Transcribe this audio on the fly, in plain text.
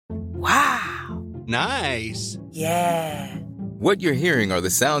Nice. Yeah. What you're hearing are the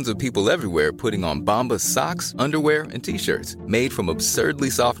sounds of people everywhere putting on Bombas socks, underwear, and T-shirts made from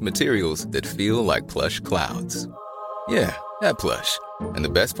absurdly soft materials that feel like plush clouds. Yeah, that plush. And the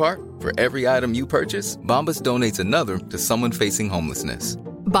best part? For every item you purchase, Bombas donates another to someone facing homelessness.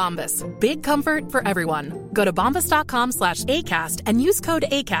 Bombas. Big comfort for everyone. Go to bombas.com/ACAST and use code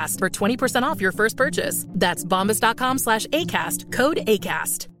ACAST for 20% off your first purchase. That's bombas.com/ACAST. Code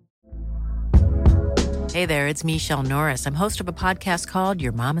ACAST. Hey there, it's Michelle Norris. I'm host of a podcast called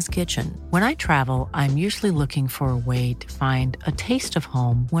Your Mama's Kitchen. When I travel, I'm usually looking for a way to find a taste of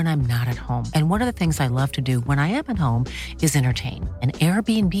home when I'm not at home. And one of the things I love to do when I am at home is entertain. And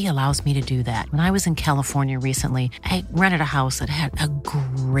Airbnb allows me to do that. When I was in California recently, I rented a house that had a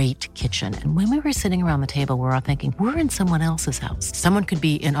great kitchen. And when we were sitting around the table, we were all thinking, we're in someone else's house. Someone could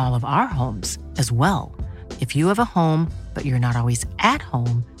be in all of our homes as well. If you have a home, but you're not always at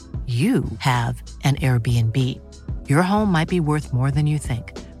home, you have an Airbnb. Your home might be worth more than you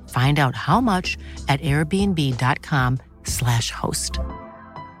think. Find out how much at airbnb.com/host.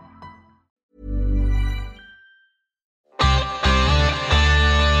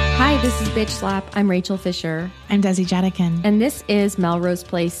 Hi, this is Bitch Slap. I'm Rachel Fisher. I'm Desi Jetikin. And this is Melrose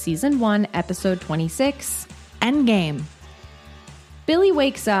Place Season 1, Episode 26. Endgame. Billy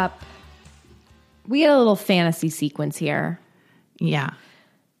wakes up. We get a little fantasy sequence here. Yeah.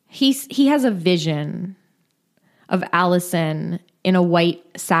 He has a vision of Allison in a white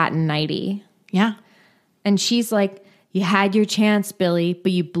satin nightie. Yeah. And she's like, you had your chance, Billy,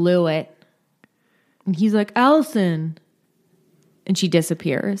 but you blew it. And he's like, Allison. And she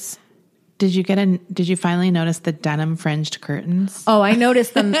disappears. Did you finally notice the denim fringed curtains? Oh, I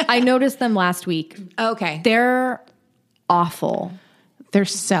noticed them. I noticed them last week. Okay. They're awful. They're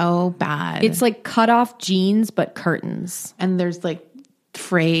so bad. It's like cut off jeans, but curtains. And there's like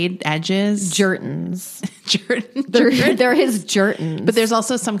frayed edges. Jertons. They're his jertons. But there's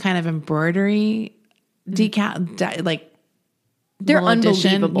also some kind of embroidery decal, they're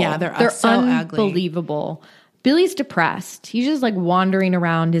unbelievable. Yeah, they're so unbelievable. Ugly. Billy's depressed. He's just like wandering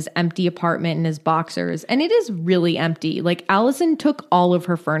around his empty apartment in his boxers. And it is really empty. Like Allison took all of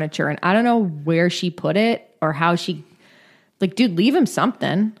her furniture and I don't know where she put it or how she, like, dude, leave him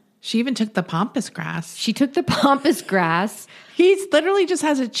something. She even took the pampas grass. She took the pampas grass. He literally just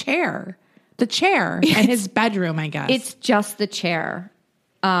has a chair. The chair in his bedroom, I guess. It's just the chair.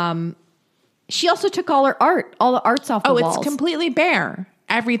 She also took all her art. All the art's off the walls. Oh, it's completely bare.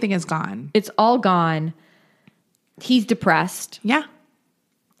 Everything is gone. It's all gone. He's depressed. Yeah.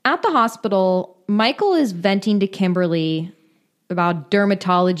 At the hospital, Michael is venting to Kimberly about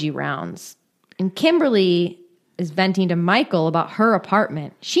dermatology rounds. And Kimberly is venting to Michael about her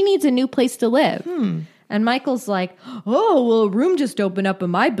apartment. She needs a new place to live. And Michael's like, oh, well, a room just opened up in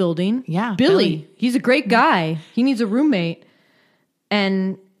my building. Yeah. Billy, he's a great guy. He needs a roommate.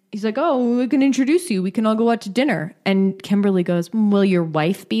 And he's like, oh, we can introduce you. We can all go out to dinner. And Kimberly goes, will your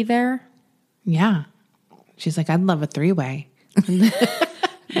wife be there? Yeah. She's like, I'd love a three-way.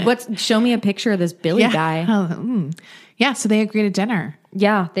 Show me a picture of this Billy guy. Yeah, so they agree to dinner.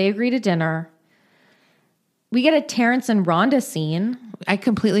 Yeah, they agree to dinner. We get a Terrence and Rhonda scene. I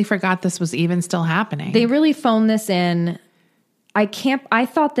completely forgot this was even still happening. They really phoned this in. I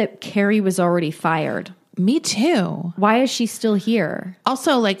thought that Carrie was already fired. Me too. Why is she still here?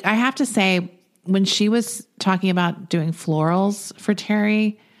 Also, like, I have to say, when she was talking about doing florals for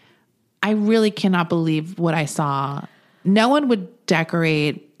Terry, I really cannot believe what I saw. No one would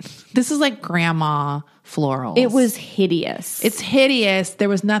decorate. This is like grandma florals. It was hideous. It's hideous. There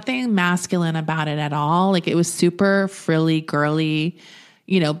was nothing masculine about it at all. Like, it was super frilly, girly,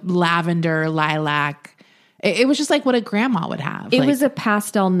 lavender, lilac. It was just like what a grandma would have. It was a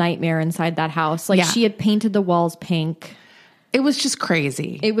pastel nightmare inside that house. Like, she had painted the walls pink. It was just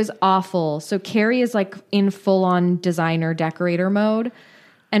crazy. It was awful. So Carrie is like in full-on designer decorator mode.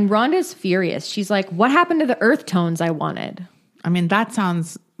 And Rhonda's furious. She's like, what happened to the earth tones I wanted? I mean, that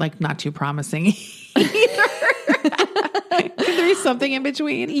sounds like not too promising either. Could there be something in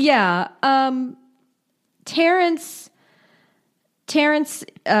between? Yeah. Terrence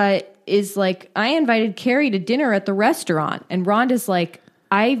is like, I invited Carrie to dinner at the restaurant. And Rhonda's like,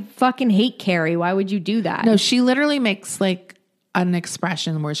 I fucking hate Carrie. Why would you do that? No, she literally makes like an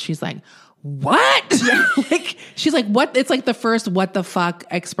expression where she's like, what? Like, she's like, what? It's like the first what the fuck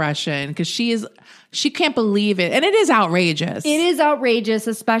expression, because she can't believe it. And it is outrageous. It is outrageous,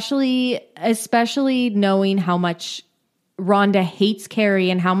 especially knowing how much Rhonda hates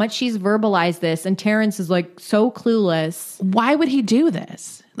Carrie and how much she's verbalized this. And Terrence is like so clueless. Why would he do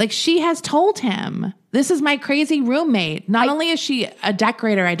this? Like, she has told him, this is my crazy roommate. Not only is she a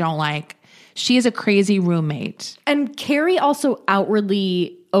decorator I don't like, she is a crazy roommate. And Carrie also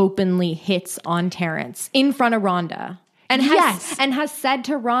outwardly, openly hits on Terrence in front of Rhonda. And has said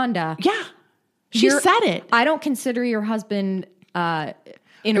to Rhonda, yeah, she said it. I don't consider your husband in a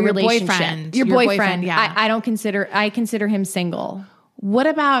your relationship. boyfriend. Your boyfriend. Yeah. I consider him single. What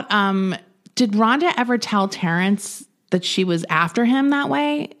about, did Rhonda ever tell Terrence that she was after him that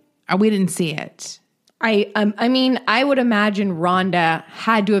way? Or we didn't see it? I mean, I would imagine Rhonda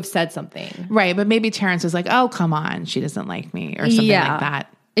had to have said something. Right, but maybe Terrence was like, oh, come on, she doesn't like me, or something like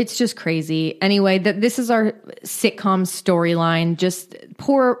that. It's just crazy. Anyway, this is our sitcom storyline. Just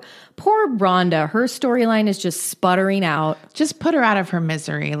poor Rhonda. Her storyline is just sputtering out. Just put her out of her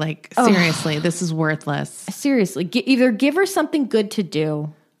misery. Like, seriously, this is worthless. Seriously, either give her something good to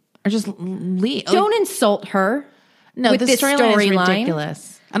do, or just leave. Don't insult her. No, with the storyline is storyline.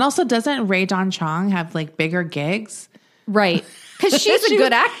 ridiculous. And also, doesn't Ray Don Chong have like bigger gigs? Right. Because she's a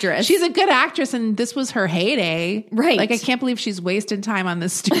good actress. She's a good actress, and this was her heyday. Right. Like, I can't believe she's wasted time on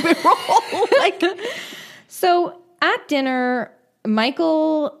this stupid role. Like, so at dinner,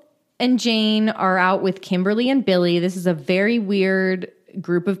 Michael and Jane are out with Kimberly and Billy. This is a very weird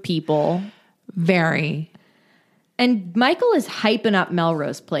group of people. Very. And Michael is hyping up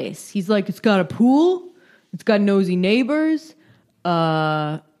Melrose Place. He's like, it's got a pool. It's got nosy neighbors.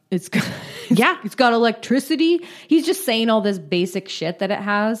 It's got electricity. He's just saying all this basic shit that it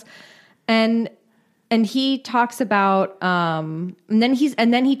has. And he talks about and then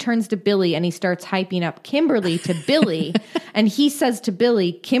he turns to Billy and he starts hyping up Kimberly to Billy. And he says to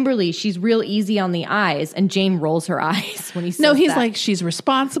Billy, Kimberly, she's real easy on the eyes. And Jane rolls her eyes when he says No, he's that. like, she's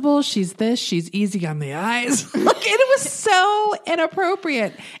responsible, she's this, she's easy on the eyes. Like, it was so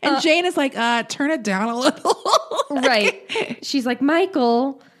inappropriate. And Jane is like, turn it down a little. Right. She's like,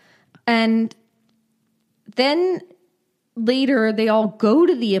 Michael. And then later they all go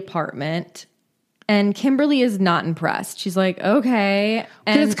to the apartment and Kimberly is not impressed. She's like, okay.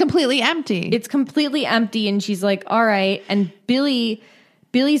 And it's completely empty. It's completely empty. And she's like, all right. And Billy's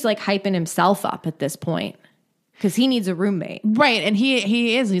like hyping himself up at this point because he needs a roommate. Right. And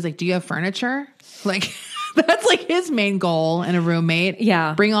he's like, do you have furniture? Like, that's like his main goal in a roommate.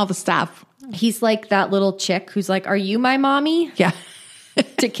 Yeah. Bring all the stuff. He's like that little chick who's like, are you my mommy? Yeah.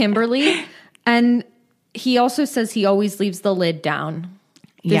 To Kimberly. And he also says he always leaves the lid down.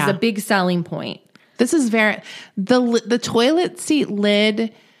 This is a big selling point. This is the toilet seat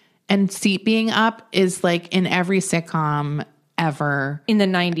lid and seat being up is like in every sitcom ever. In the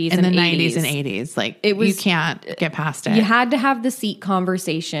 90s and 80s. Like, you can't get past it. You had to have the seat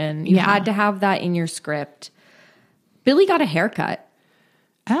conversation. You had to have that in your script. Billy got a haircut.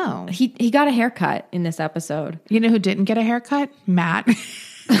 Oh. He got a haircut in this episode. You know who didn't get a haircut? Matt.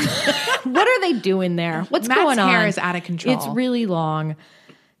 What are they doing there? What's Matt's going on? hair is out of control. It's really long.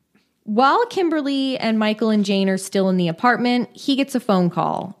 While Kimberly and Michael and Jane are still in the apartment, he gets a phone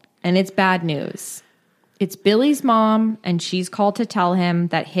call, and it's bad news. It's Billy's mom, and she's called to tell him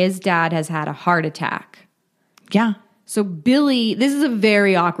that his dad has had a heart attack. Yeah. So Billy, this is a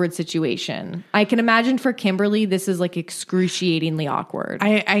very awkward situation. I can imagine for Kimberly, this is like excruciatingly awkward.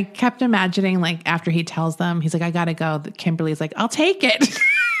 I kept imagining, like, after he tells them, he's like, I gotta go. Kimberly's like, I'll take it.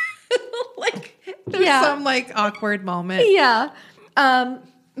 Like, there's some like awkward moment. Yeah.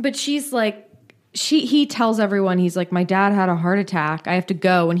 But she's like, he tells everyone, he's like, my dad had a heart attack. I have to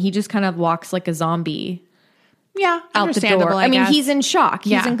go. And he just kind of walks like a zombie. Yeah. Out the door. I mean, he's in shock.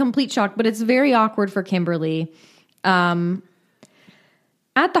 He's Yeah. in complete shock, but it's very awkward for Kimberly. At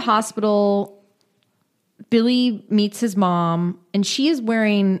the hospital, Billy meets his mom, and she is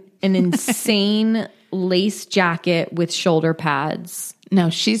wearing an insane lace jacket with shoulder pads. No,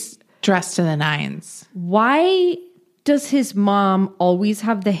 she's dressed to the nines. Why does his mom always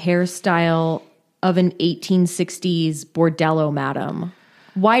have the hairstyle of an 1860s bordello madam?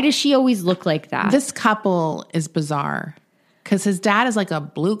 Why does she always look like that? This couple is bizarre. Because his dad is like a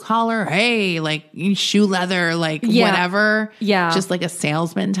blue collar, hey, like shoe leather, like whatever. Yeah. Just like a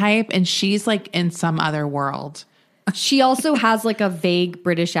salesman type. And she's like in some other world. She also has like a vague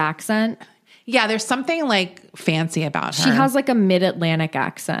British accent. Yeah, there's something like fancy about her. She has like a mid-Atlantic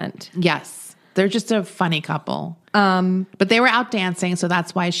accent. Yes. They're just a funny couple. But they were out dancing, so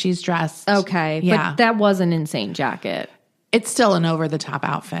that's why she's dressed. Okay. Yeah. But that was an insane jacket. It's still an over-the-top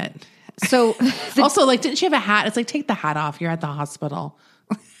outfit. So also, like, didn't she have a hat? It's like, take the hat off. You're at the hospital.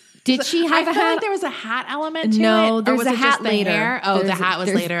 Did she have a I feel hat? like there was a hat element to it. No, Or there's was a it hat just the later. hair? Oh, the hat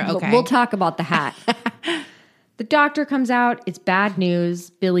was later. Okay. We'll talk about the hat. The doctor comes out. It's bad news.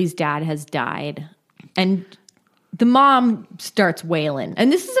 Billy's dad has died. And the mom starts wailing.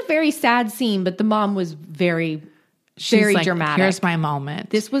 And this is a very sad scene, but the mom was very she's very like, dramatic. Here's my moment.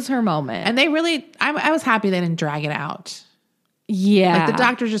 This was her moment. And they really, I was happy they didn't drag it out. Yeah. Like the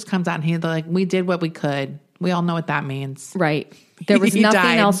doctor just comes out and he's like, we did what we could. We all know what that means. Right. There was He nothing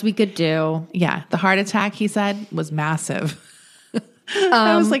died. else we could do. Yeah. The heart attack, he said, was massive.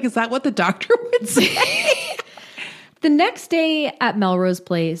 I was like, is that what the doctor would say? The next day at Melrose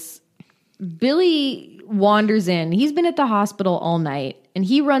Place, Billy wanders in. He's been at the hospital all night, and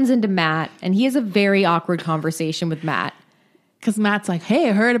he runs into Matt, and he has a very awkward conversation with Matt. Because Matt's like, hey,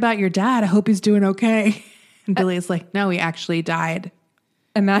 I heard about your dad. I hope he's doing okay. And Billy's like, no, he actually died.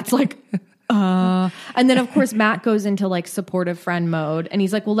 And Matt's like, And then, of course, Matt goes into like supportive friend mode, and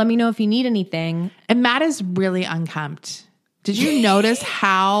he's like, well, let me know if you need anything. And Matt is really unkempt. Did you notice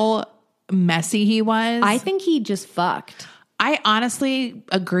how messy he was? I think he just fucked. I honestly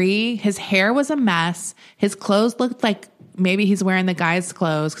agree. His hair was a mess. His clothes looked like maybe he's wearing the guy's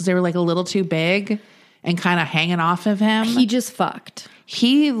clothes because they were like a little too big and kind of hanging off of him. He just fucked.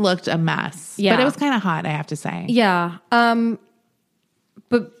 He looked a mess. Yeah. But it was kind of hot, I have to say. Yeah.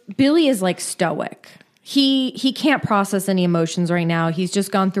 But Billy is like stoic. He can't process any emotions right now. He's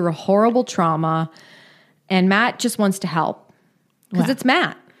just gone through a horrible trauma, and Matt just wants to help because it's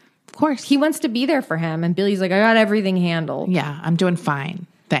Matt. Of course. He wants to be there for him, and Billy's like, I got everything handled. Yeah, I'm doing fine.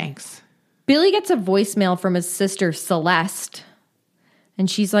 Thanks. Billy gets a voicemail from his sister, Celeste, and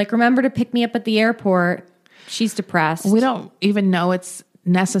she's like, remember to pick me up at the airport. She's depressed. We don't even know it's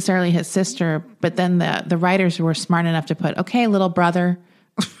necessarily his sister, but then the writers were smart enough to put, okay, little brother.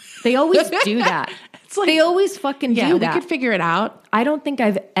 They always do that. It's like, they always fucking do that. We could figure it out. I don't think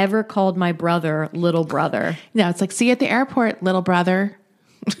I've ever called my brother little brother. No, it's like, see you at the airport, little brother.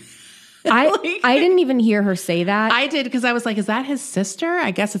 I didn't even hear her say that. I did because I was like, is that his sister? I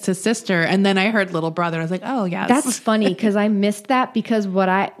guess it's his sister. And then I heard little brother. I was like, oh, yes. That's funny because I missed that because what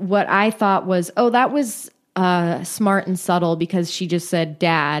I thought was, oh, that was smart and subtle because she just said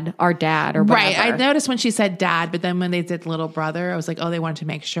dad, our dad, or whatever. Right. I noticed when she said dad, but then when they did little brother, I was like, oh, they wanted to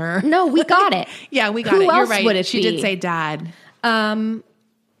make sure. No, we got it. Yeah, we got Who it. You're else right. would it she be? did say dad.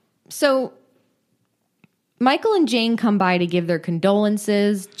 So Michael and Jane come by to give their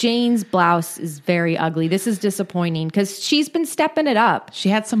condolences. Jane's blouse is very ugly. This is disappointing because she's been stepping it up. She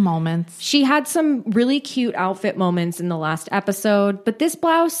had some moments. She had some really cute outfit moments in the last episode, but this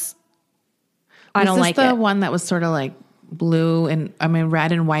blouse, I don't like it. Was this the one that was sort of like blue and,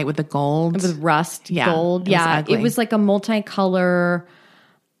 red and white with the gold? With rust, Yeah, gold. ugly. It was like a multicolor.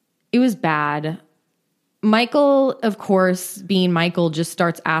 It was bad. Michael, of course, being Michael, just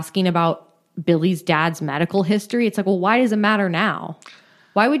starts asking about Billy's dad's medical history. It's like, well, why does it matter now?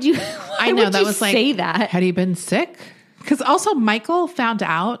 Why would you? I know, that was say like, that. Had he been sick? Because also Michael found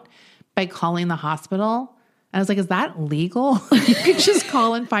out by calling the hospital. And I was like, is that legal? You could just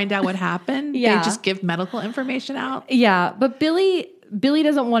call and find out what happened. Yeah. They just give medical information out. Yeah, but Billy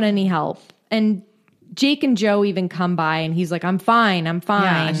doesn't want any help, and Jake and Joe even come by, and he's like, I'm fine.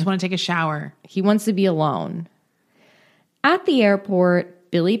 Yeah, I just want to take a shower. He wants to be alone. At the airport,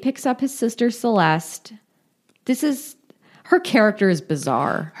 Billy picks up his sister Celeste. Her character is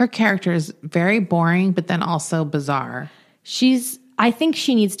bizarre. Her character is very boring, but then also bizarre. I think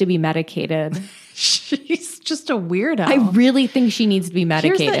she needs to be medicated. She's just a weirdo. I really think she needs to be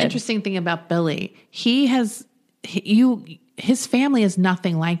medicated. Here's the interesting thing about Billy. His family is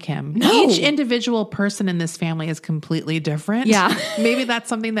nothing like him. No. Each individual person in this family is completely different. Yeah. Maybe that's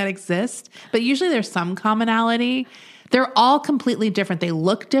something that exists, but usually there's some commonality. They're all completely different. They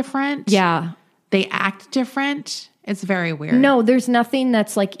look different. Yeah. They act different. It's very weird. No, there's nothing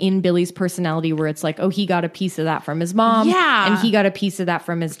that's like in Billy's personality where it's like, oh, he got a piece of that from his mom. Yeah. And he got a piece of that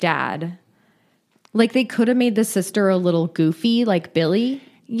from his dad. Like they could have made the sister a little goofy like Billy.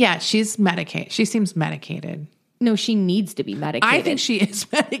 Yeah, she's medicated. She seems medicated. No, she needs to be medicated. I think she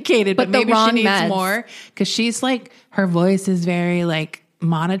is medicated, but the maybe she wrong needs meds. more because she's like, her voice is very like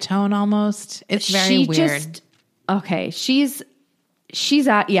monotone almost. It's very weird. She's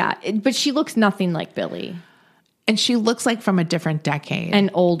at, yeah, but she looks nothing like Billy. And she looks like from a different decade. And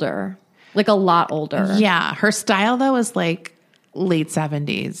older, like a lot older. Yeah. Her style though is like late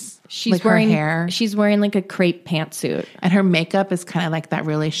 70s. She's like wearing her hair. She's wearing like a crepe pantsuit. And her makeup is kind of like that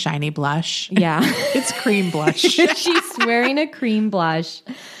really shiny blush. Yeah. It's cream blush. She's wearing a cream blush.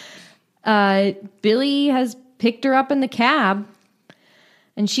 Billy has picked her up in the cab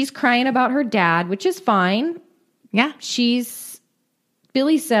and she's crying about her dad, which is fine. Yeah.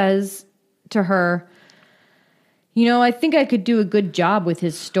 Billy says to her, you know, I think I could do a good job with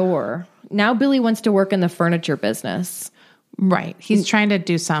his store. Now Billy wants to work in the furniture business. Right. He's trying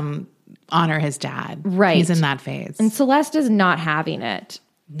to honor his dad. Right. He's in that phase. And Celeste is not having it.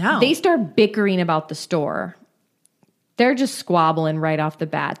 No. They start bickering about the store. They're just squabbling right off the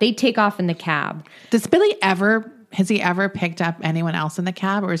bat. They take off in the cab. Has he ever picked up anyone else in the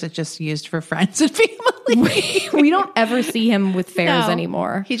cab, or is it just used for friends and family? We don't ever see him with fares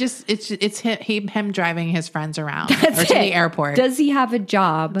anymore. He just, it's him driving his friends around That's or to the airport. Does he have a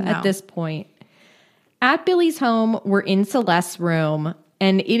job at this point? At Billy's home, we're in Celeste's room,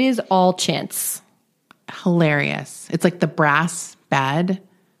 and it is all chintz. Hilarious. It's like the brass bed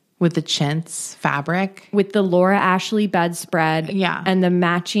with the chintz fabric. With the Laura Ashley bedspread. Yeah. And the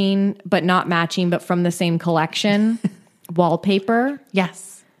matching, but not matching, but from the same collection, wallpaper.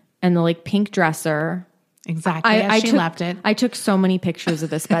 Yes. And the like pink dresser. Exactly. She left it. I took so many pictures of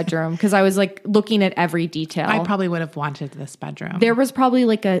this bedroom because I was like looking at every detail. I probably would have wanted this bedroom. There was probably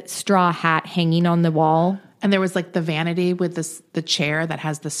like a straw hat hanging on the wall. And there was like the vanity with the chair that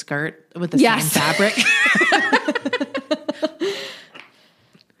has the skirt with the same fabric.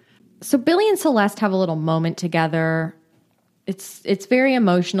 So Billy and Celeste have a little moment together. It's very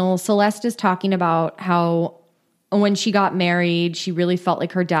emotional. Celeste is talking about how when she got married, she really felt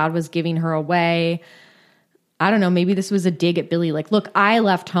like her dad was giving her away. I don't know, maybe this was a dig at Billy. Like, look, I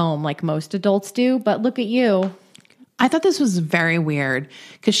left home like most adults do, but look at you. I thought this was very weird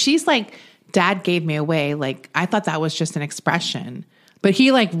because she's like, Dad gave me away. Like, I thought that was just an expression. But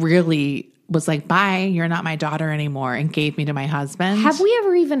he like really was like, bye, you're not my daughter anymore, and gave me to my husband. Have we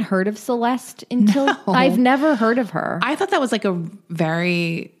ever even heard of Celeste until? No. I've never heard of her. I thought that was like a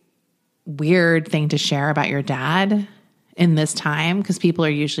very weird thing to share about your dad in this time because people are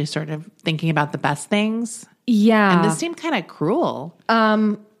usually sort of thinking about the best things. Yeah. And this seemed kind of cruel.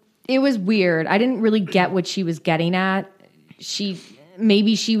 It was weird. I didn't really get what she was getting at.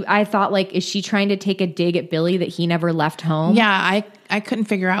 I thought like, is she trying to take a dig at Billy that he never left home? Yeah, I couldn't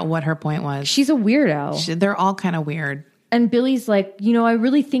figure out what her point was. She's a weirdo. They're all kind of weird. And Billy's like, I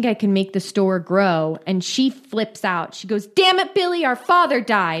really think I can make the store grow. And she flips out. She goes, damn it, Billy, our father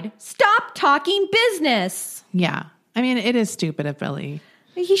died. Stop talking business. Yeah. I mean, it is stupid of Billy.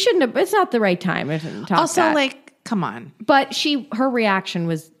 He shouldn't have. It's not the right time to talk also, that. like, come on. But her reaction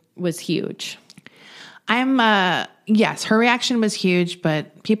was huge. Yes, her reaction was huge,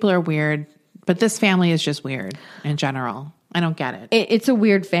 but people are weird. But this family is just weird in general. I don't get it. It's a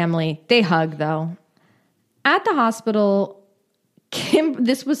weird family. They hug, though. At the hospital,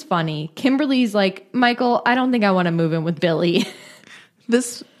 this was funny. Kimberly's like, Michael, I don't think I want to move in with Billy.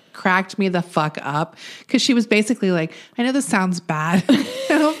 This cracked me the fuck up because she was basically like, I know this sounds bad.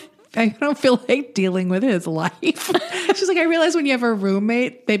 I don't feel like dealing with his life. She's like, I realize when you have a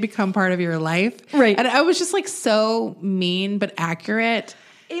roommate, they become part of your life. Right. And I was just like so mean but accurate.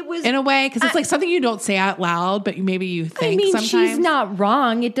 It was in a way because it's like something you don't say out loud, but maybe you think sometimes. She's not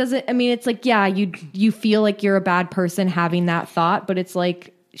wrong. It doesn't. I mean, it's like, yeah, you feel like you're a bad person having that thought, but it's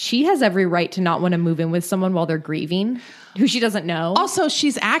like she has every right to not want to move in with someone while they're grieving, who she doesn't know. Also,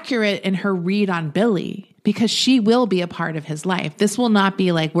 she's accurate in her read on Billy because she will be a part of his life. This will not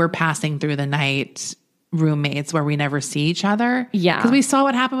be like we're passing through the night roommates where we never see each other. Yeah, because we saw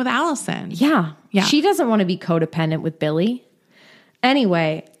what happened with Allison. Yeah. She doesn't want to be codependent with Billy.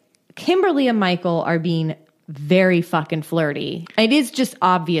 Anyway, Kimberly and Michael are being very fucking flirty. It is just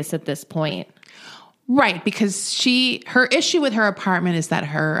obvious at this point. Right, because her issue with her apartment is that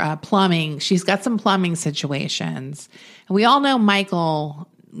her plumbing, she's got some plumbing situations. And we all know Michael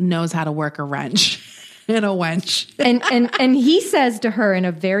knows how to work a wrench and a wench. and he says to her in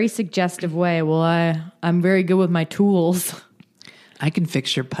a very suggestive way, well, I'm very good with my tools. I can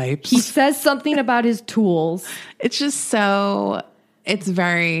fix your pipes. He says something about his tools. It's just so... It's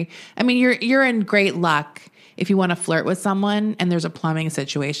very, I mean, you're in great luck if you want to flirt with someone and there's a plumbing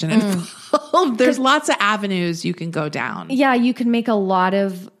situation involved. There's lots of avenues you can go down. Yeah, you can make a lot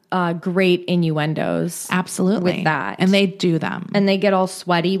of great innuendos. Absolutely. With that. And they do them. And they get all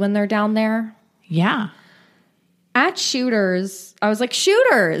sweaty when they're down there. Yeah. At Shooters, I was like,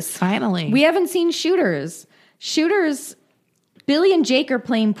 Shooters. Finally. We haven't seen Shooters. Shooters, Billy and Jake are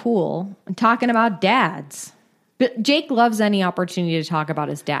playing pool and talking about dads. But Jake loves any opportunity to talk about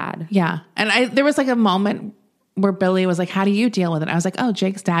his dad. Yeah. And there was like a moment where Billy was like, how do you deal with it? I was like, oh,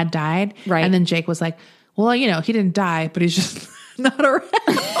 Jake's dad died. Right. And then Jake was like, well, he didn't die, but he's just not around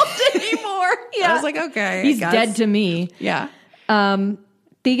anymore. Yeah. I was like, okay. He's dead to me. Yeah.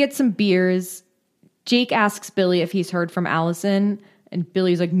 They get some beers. Jake asks Billy if he's heard from Allison. And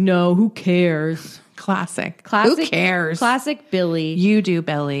Billy's like, no, who cares? Classic. Who cares? Classic Billy. You do,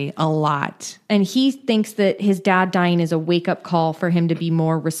 Billy, a lot. And he thinks that his dad dying is a wake-up call for him to be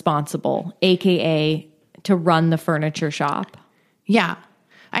more responsible, a.k.a. to run the furniture shop. Yeah.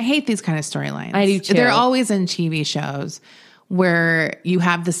 I hate these kind of storylines. I do too. They're always in TV shows where you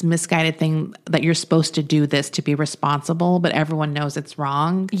have this misguided thing that you're supposed to do this to be responsible, but everyone knows it's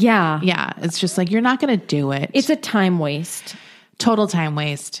wrong. Yeah. Yeah. It's just like, you're not going to do it. It's a time waste. Total time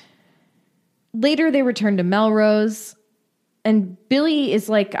waste. Later, they return to Melrose, and Billy is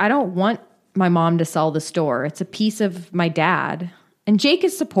like, I don't want my mom to sell the store. It's a piece of my dad. And Jake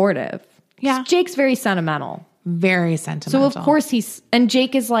is supportive. Yeah. Jake's very sentimental. Very sentimental. So, of course, and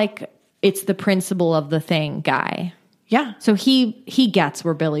Jake is like, it's the principle of the thing guy. Yeah. So he gets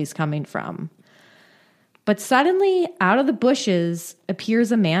where Billy's coming from. But suddenly, out of the bushes,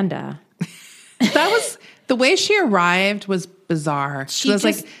 appears Amanda. That was, the way she arrived was bizarre. She was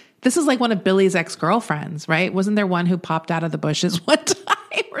like, this is like one of Billy's ex-girlfriends, right? Wasn't there one who popped out of the bushes one time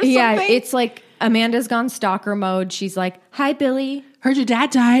or something? Yeah, it's like Amanda's gone stalker mode. She's like, hi, Billy. Heard your dad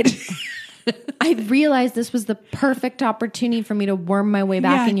died. I realized this was the perfect opportunity for me to worm my way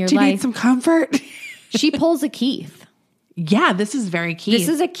back in your do you life. need some comfort? She pulls a Keith. Yeah, this is very Keith. This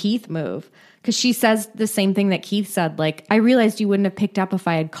is a Keith move. Because she says the same thing that Keith said. Like, I realized you wouldn't have picked up if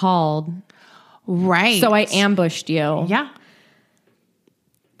I had called. Right. So I ambushed you. Yeah.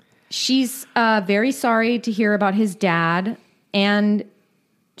 She's very sorry to hear about his dad. And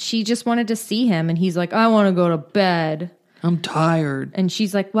she just wanted to see him. And he's like, I want to go to bed. I'm tired. And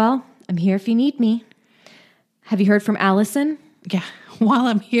she's like, well, I'm here if you need me. Have you heard from Allison? Yeah. While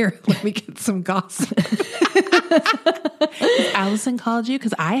I'm here, let me get some gossip. Has Allison called you?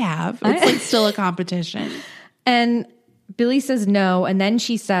 Because I have. It's like still a competition. And Billy says no. And then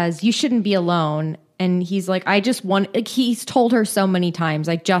she says, you shouldn't be alone. And he's like, he's told her so many times,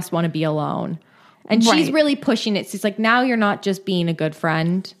 I just want to be alone. And she's really pushing it. She's like, now you're not just being a good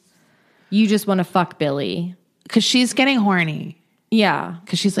friend. You just want to fuck Billy. Because she's getting horny. Yeah.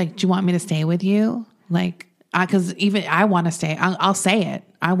 Because she's like, do you want me to stay with you? Like, because even I want to stay. I'll say it.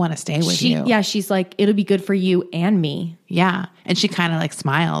 I want to stay with you. Yeah, she's like, it'll be good for you and me. Yeah. And she kind of like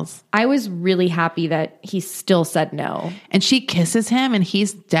smiles. I was really happy that he still said no. And she kisses him and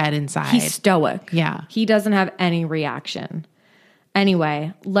he's dead inside. He's stoic. Yeah. He doesn't have any reaction.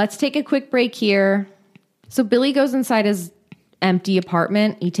 Anyway, let's take a quick break here. So Billy goes inside his empty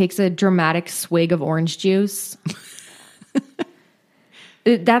apartment. He takes a dramatic swig of orange juice.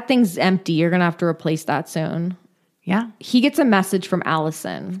 That thing's empty. You're going to have to replace that soon. Yeah. He gets a message from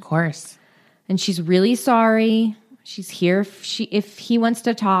Allison. Of course. And she's really sorry. She's here if he wants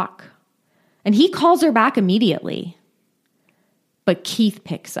to talk. And he calls her back immediately. But Keith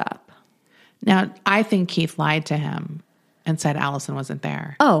picks up. Now, I think Keith lied to him and said Allison wasn't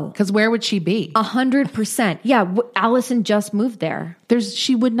there. Oh. Because where would she be? 100%. Yeah, Allison just moved there.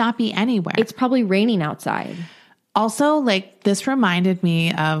 She would not be anywhere. It's probably raining outside. Also, like, this reminded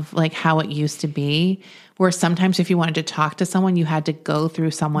me of like how it used to be, where sometimes if you wanted to talk to someone, you had to go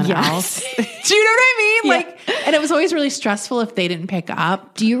through someone else. Do you know what I mean? Yeah. Like, and it was always really stressful if they didn't pick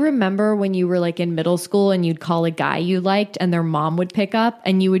up. Do you remember when you were like in middle school and you'd call a guy you liked and their mom would pick up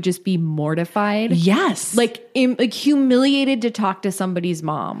and you would just be mortified? Yes. Like humiliated to talk to somebody's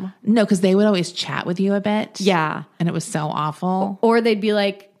mom. No, because they would always chat with you a bit. Yeah. And it was so awful. Or they'd be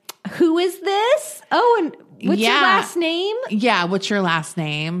like, who is this? Oh, and what's your last name? Yeah, what's your last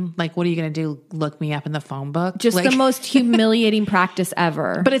name? Like, what are you going to do? Look me up in the phone book? Just like, the most humiliating practice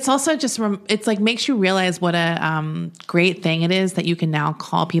ever. But it's also just, it's like makes you realize what a great thing it is that you can now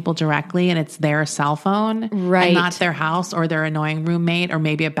call people directly and it's their cell phone. Right. And not their house or their annoying roommate or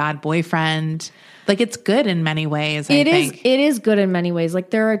maybe a bad boyfriend. Like, it's good in many ways, I think. It is good in many ways. Like,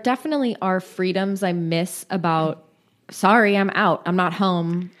 there definitely are freedoms I miss about, sorry, I'm out. I'm not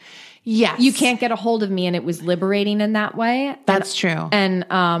home. Yes. You can't get a hold of me, and it was liberating in that way. That's true. And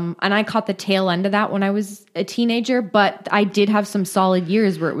I caught the tail end of that when I was a teenager, but I did have some solid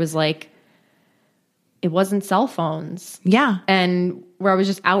years where it was like, it wasn't cell phones. Yeah. And where I was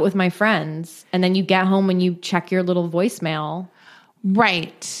just out with my friends. And then you get home and you check your little voicemail.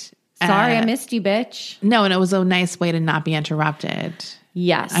 Right. Sorry, I missed you, bitch. No, and it was a nice way to not be interrupted.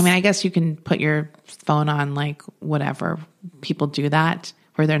 Yes. I mean, I guess you can put your phone on like whatever. People do that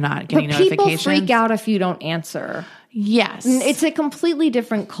where they're not getting notifications. People freak out if you don't answer. Yes. It's a completely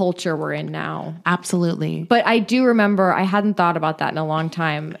different culture we're in now. Absolutely. But I do remember, I hadn't thought about that in a long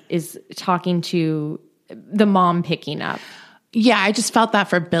time, is talking to the mom picking up. Yeah, I just felt that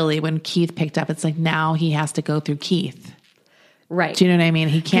for Billy when Keith picked up. It's like now he has to go through Keith. Right. Do you know what I mean?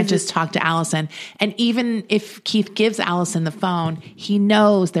 He can't just talk to Allison. And even if Keith gives Allison the phone, he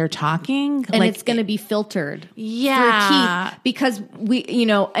knows they're talking. And it's going to be filtered. Yeah. Through Keith. Because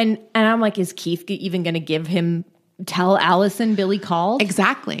and I'm like, is Keith even going to tell Allison Billy called?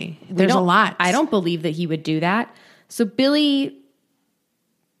 Exactly. There's a lot. I don't believe that he would do that. So Billy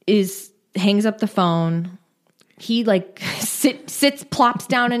hangs up the phone, he like sits, plops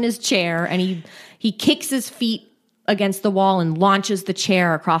down in his chair, and he kicks his feet against the wall and launches the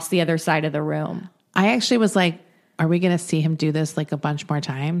chair across the other side of the room. I actually was like, are we going to see him do this like a bunch more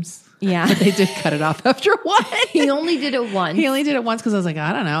times? Yeah. But they did cut it off after one. He only did it once. He only did it once because I was like,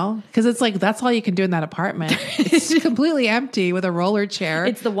 I don't know. Because it's like, that's all you can do in that apartment. It's completely empty with a roller chair.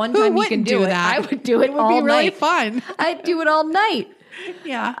 It's the one time you can do that. I would do it all night. It would be really fun. I'd do it all night.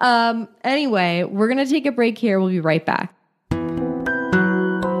 Yeah. Anyway, we're going to take a break here. We'll be right back.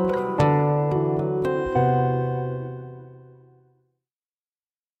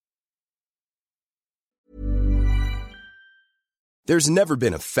 There's never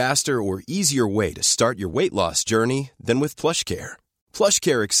been a faster or easier way to start your weight loss journey than with PlushCare.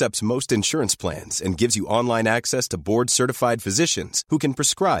 PlushCare accepts most insurance plans and gives you online access to board-certified physicians who can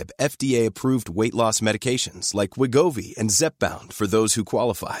prescribe FDA-approved weight loss medications like Wegovy and Zepbound for those who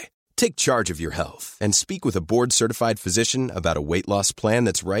qualify. Take charge of your health and speak with a board-certified physician about a weight loss plan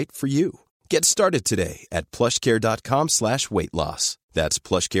that's right for you. Get started today at plushcare.com/weight loss. That's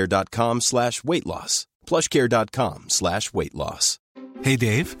plushcare.com/weight loss. plushcare.com/weight loss. Hey,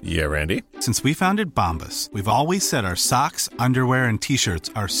 Dave. Yeah, Randy. Since we founded Bombas, we've always said our socks, underwear, and T-shirts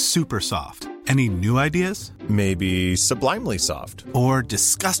are super soft. Any new ideas? Maybe sublimely soft. Or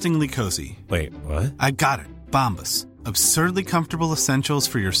disgustingly cozy. Wait, what? I got it. Bombas. Absurdly comfortable essentials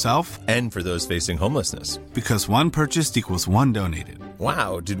for yourself and for those facing homelessness. Because one purchased equals one donated.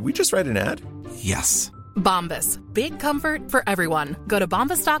 Wow, did we just write an ad? Yes. Bombas. Big comfort for everyone. Go to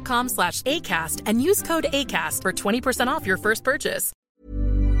bombas.com/ACAST and use code ACAST for 20% off your first purchase.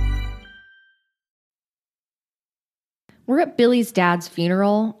 We're at Billy's dad's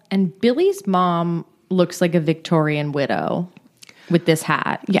funeral, and Billy's mom looks like a Victorian widow with this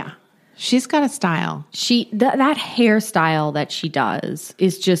hat. Yeah. She's got a style. That hairstyle that she does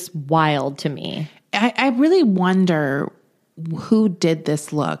is just wild to me. I really wonder who did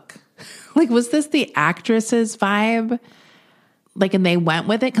this look. Like, was this the actress's vibe? Like, and they went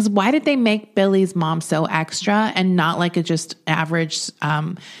with it? Because why did they make Billy's mom so extra and not like a just average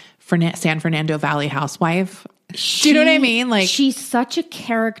San Fernando Valley housewife? Do you know what I mean? Like, she's such a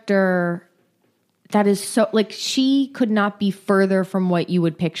character that is so, like, she could not be further from what you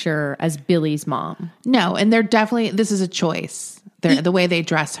would picture as Billy's mom. No, and they're definitely, this is a choice. The way they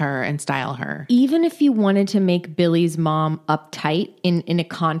dress her and style her. Even if you wanted to make Billy's mom uptight in a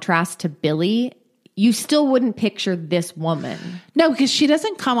contrast to Billy, you still wouldn't picture this woman. No, because she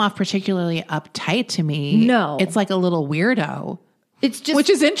doesn't come off particularly uptight to me. No. It's like a little weirdo. It's just, which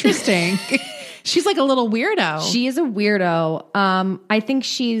is interesting. She's like a little weirdo. She is a weirdo. I think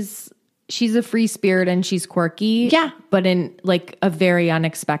she's a free spirit and she's quirky. Yeah. But in like a very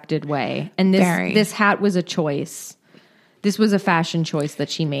unexpected way. And this hat was a choice. This was a fashion choice that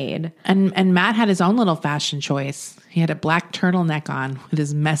she made. And Matt had his own little fashion choice. He had a black turtleneck on with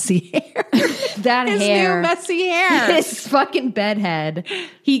his messy hair. His new messy hair. His fucking bedhead.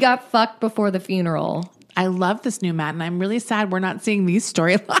 He got fucked before the funeral. I love this new Matt, and I'm really sad we're not seeing these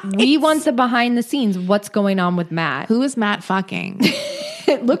storylines. We want the behind the scenes. What's going on with Matt? Who is Matt fucking?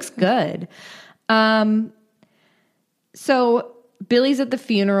 It looks good. So Billy's at the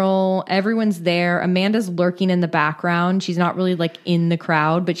funeral. Everyone's there. Amanda's lurking in the background. She's not really like in the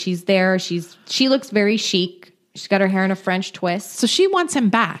crowd, but she's there. She looks very chic. She's got her hair in a French twist. So she wants him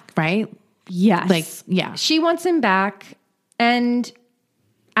back, right? Yes. Like, yeah. She wants him back. And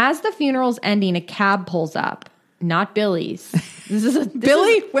as the funeral's ending, a cab pulls up. Not Billy's.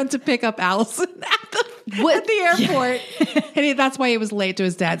 Billy went to pick up Allison at the airport. Yeah. And that's why he was late to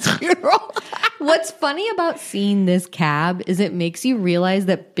his dad's funeral. What's funny about seeing this cab is it makes you realize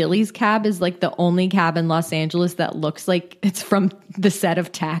that Billy's cab is like the only cab in Los Angeles that looks like it's from the set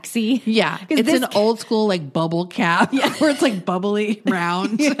of Taxi. Yeah. It's an old school like bubble cab where it's like bubbly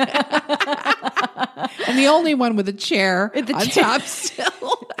round. And the only one with a chair on top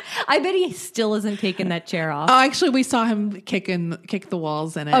still. I bet he still hasn't taken that chair off. Oh, actually, we saw him kick the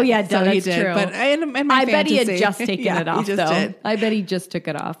walls in it. Oh, yeah, so that's he did. true. But I bet he had just taken it off, though. Did. I bet he just took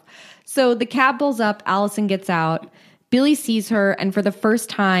it off. So the cab pulls up. Allison gets out. Billy sees her, and for the first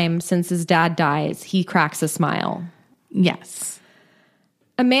time since his dad dies, he cracks a smile. Yes.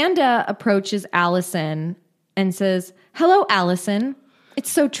 Amanda approaches Allison and says, "Hello, Allison. It's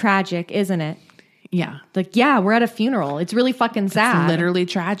so tragic, isn't it?" Yeah. Like, yeah, we're at a funeral. It's really fucking sad. It's literally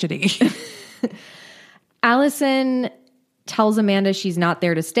tragedy. Allison tells Amanda she's not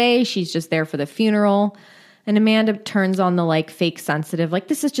there to stay. She's just there for the funeral. And Amanda turns on the like fake sensitive. Like,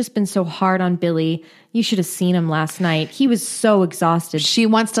 this has just been so hard on Billy. You should have seen him last night. He was so exhausted. She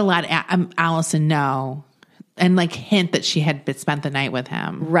wants to let Allison know. and like hint that she had spent the night with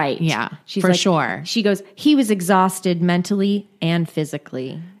him. Right. Yeah. She's for like, sure. She goes, he was exhausted mentally and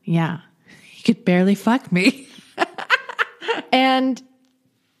physically. Yeah. He could barely fuck me. And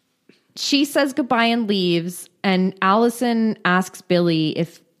she says goodbye and leaves. And Allison asks Billy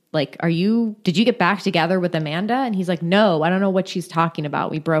if, like, did you get back together with Amanda? And he's like, no, I don't know what she's talking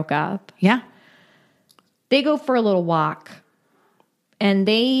about. We broke up. Yeah. They go for a little walk. And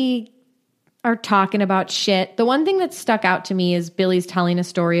they are talking about shit. The one thing that stuck out to me is Billy's telling a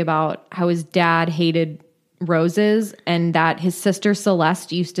story about how his dad hated roses and that his sister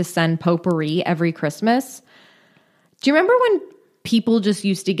Celeste used to send potpourri every Christmas. Do you remember when people just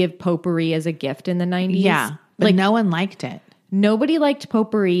used to give potpourri as a gift in the 90s? Yeah. But like, no one liked it. Nobody liked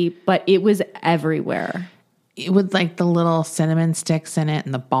potpourri, but it was everywhere. It with like the little cinnamon sticks in it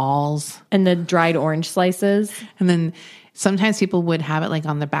and the balls. And the dried orange slices. And then sometimes people would have it like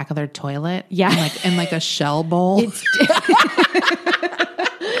on the back of their toilet. Yeah. In like a shell bowl.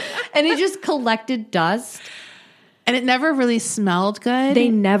 And it just collected dust. And it never really smelled good. They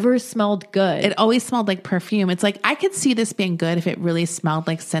never smelled good. It always smelled like perfume. It's like, I could see this being good if it really smelled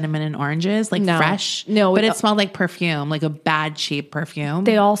like cinnamon and oranges, like fresh. No. But it smelled like perfume, like a bad, cheap perfume.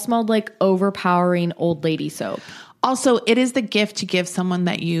 They all smelled like overpowering old lady soap. Also, it is the gift to give someone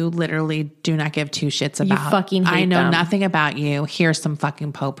that you literally do not give two shits about. You fucking hate I know them. nothing about you. Here's some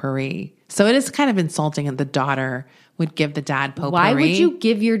fucking potpourri. So it is kind of insulting that the daughter would give the dad potpourri. Why would you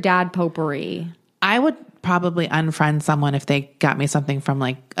give your dad potpourri? I would probably unfriend someone if they got me something from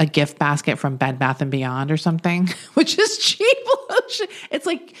like a gift basket from Bed Bath & Beyond or something, which is cheap. It's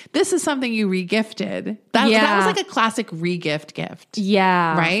like, this is something you regifted. That was like a classic regift gift.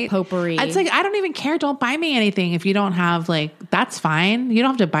 Yeah. Right? Potpourri. It's like, I don't even care. Don't buy me anything if you don't have like, that's fine. You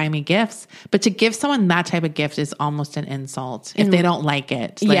don't have to buy me gifts. But to give someone that type of gift is almost an insult if they don't like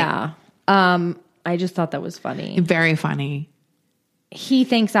it. Like, yeah. I just thought that was funny. Very funny. He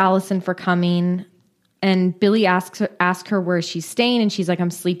thanks Allison for coming. And Billy asks her where she's staying, and she's like, I'm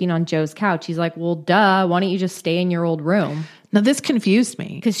sleeping on Joe's couch. He's like, well, duh, why don't you just stay in your old room? Now, this confused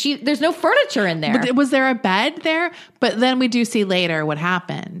me. Because there's no furniture in there. But was there a bed there? But then we do see later what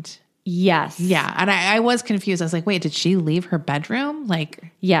happened. Yes. Yeah, and I was confused. I was like, wait, did she leave her bedroom?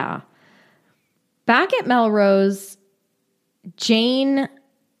 Like, yeah. Back at Melrose, Jane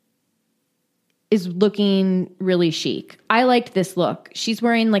is looking really chic. I liked this look. She's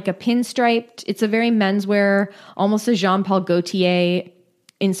wearing like a pinstriped, it's a very menswear, almost a Jean-Paul Gaultier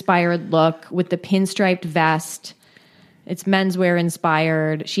inspired look with the pinstriped vest. It's menswear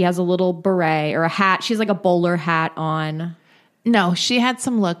inspired. She has a little beret or a hat. She has like a bowler hat on. no, she had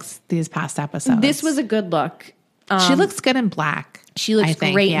some looks these past episodes. This was a good look. She looks good in black. She looks I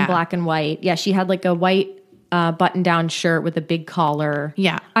think, great yeah. in black and white. Yeah, she had like a white button-down shirt with a big collar.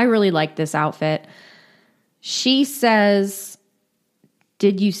 Yeah. I really like this outfit. She says,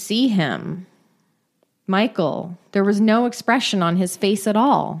 did you see him? Michael, there was no expression on his face at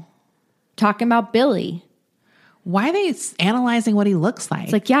all. Talking about Billy. Why are they analyzing what he looks like?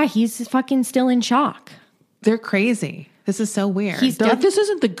 It's like, yeah, he's fucking still in shock. They're crazy. This is so weird. He's like, this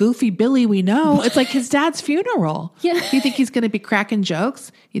isn't the goofy Billy we know. It's like his dad's funeral. Yeah. You think he's going to be cracking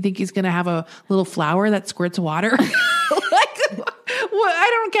jokes? You think he's going to have a little flower that squirts water? Like, I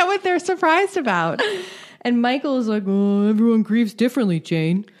don't get what they're surprised about. And Michael is like, oh, everyone grieves differently,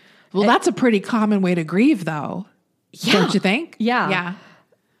 Jane. Well, that's a pretty common way to grieve, though. Yeah. Don't you think? Yeah. Yeah.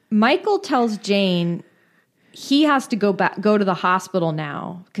 Michael tells Jane he has to go to the hospital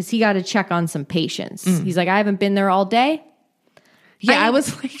now because he got to check on some patients. He's like, I haven't been there all day. Yeah, I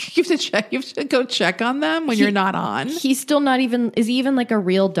was like, you have to go check on them when you're not on. He's still not even, is he even like a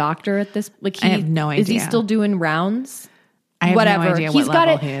real doctor at this? Like, I have no Is he idea. still doing rounds? I have Whatever. no idea He's what got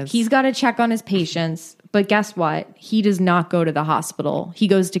level to, he is. He's got to check on his patients. But guess what? He does not go to the hospital. He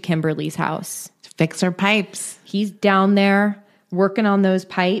goes to Kimberly's house. Fix her pipes. He's down there working on those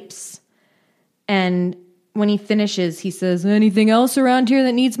pipes. And when he finishes, he says, anything else around here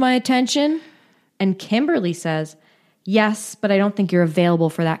that needs my attention? And Kimberly says, yes, but I don't think you're available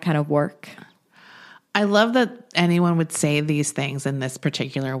for that kind of work. I love that anyone would say these things in this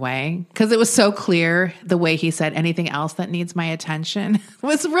particular way because it was so clear the way he said anything else that needs my attention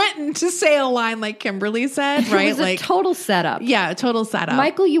was written to say a line like Kimberly said, right? It was a total setup. Yeah, total setup.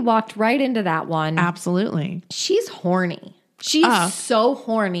 Michael, you walked right into that one. Absolutely. She's horny. She's so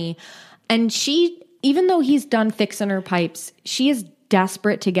horny. And she, even though he's done fixing her pipes, she is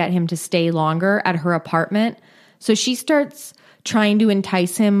desperate to get him to stay longer at her apartment. So she starts trying to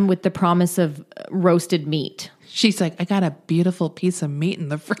entice him with the promise of roasted meat. She's like, I got a beautiful piece of meat in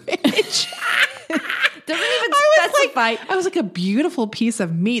the fridge. Doesn't even I specify. I was like, a beautiful piece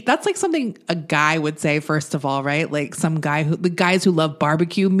of meat. That's like something a guy would say, first of all, right? Like the guys who love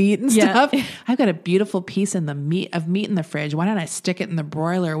barbecue meat and stuff. I've got a beautiful piece of meat in the fridge. Why don't I stick it in the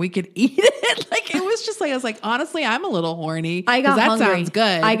broiler? We could eat it. Like, it was just like, I was like, honestly, I'm a little horny. I got hungry. That sounds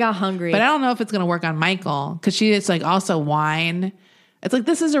good. I got hungry. But I don't know if it's going to work on Michael, because it's like also wine. It's like,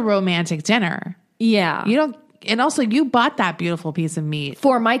 this is a romantic dinner. Yeah. And also, you bought that beautiful piece of meat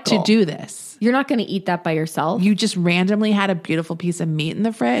for Michael to do this. You're not going to eat that by yourself. You just randomly had a beautiful piece of meat in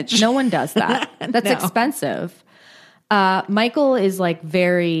the fridge. No one does that. That's expensive. Michael is like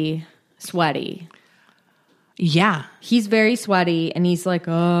very sweaty. Yeah. He's very sweaty, and he's like,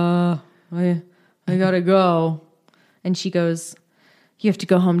 I gotta go. And she goes, you have to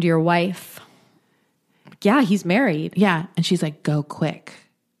go home to your wife. Yeah, he's married. Yeah. And she's like, go quick.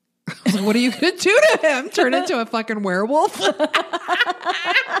 I was like, what are you going to do to him? Turn into a fucking werewolf?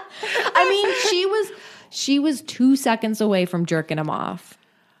 I mean, she was 2 seconds away from jerking him off.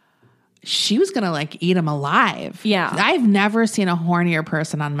 She was going to like eat him alive. Yeah. I've never seen a hornier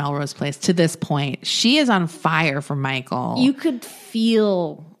person on Melrose Place to this point. She is on fire for Michael. You could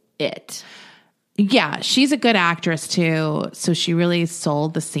feel it. Yeah, she's a good actress too. So she really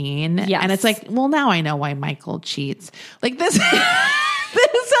sold the scene. Yes. And it's like, well, now I know why Michael cheats. Like this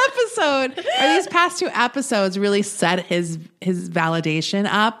this episode, or these past 2 episodes, really set his validation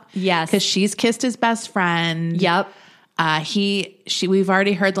up. Yes. Because she's kissed his best friend. Yep. We've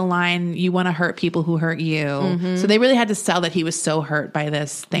already heard the line, you want to hurt people who hurt you. Mm-hmm. So they really had to sell that he was so hurt by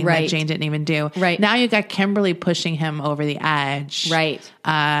this thing that Jane didn't even do. Right. Now you got Kimberly pushing him over the edge. Right.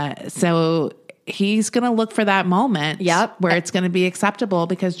 So he's going to look for that moment. Yep. Where it's going to be acceptable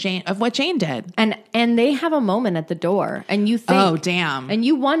because of what Jane did. And they have a moment at the door, and you think, oh, damn. And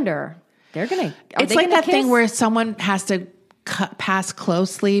you wonder, it's like that thing where someone has to pass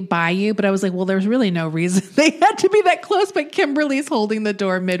closely by you, but I was like, well, there's really no reason they had to be that close, but Kimberly's holding the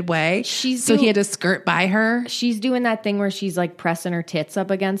door midway. He had to skirt by her. She's doing that thing where she's like pressing her tits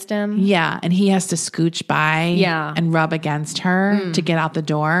up against him. Yeah, and he has to scooch by and rub against her to get out the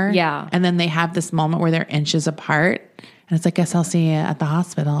door. Yeah. And then they have this moment where they're inches apart, and it's like, guess I'll see you at the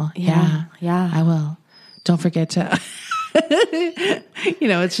hospital. Yeah, I will. Don't forget to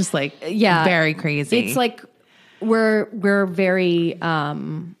it's just like very crazy. It's like we're very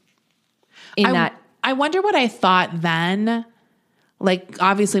that. I wonder what I thought then. Like,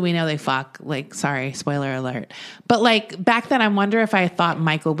 obviously we know they fuck. Like, sorry, spoiler alert. But like back then, I wonder if I thought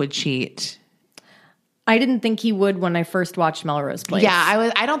Michael would cheat. I didn't think he would when I first watched Melrose Place.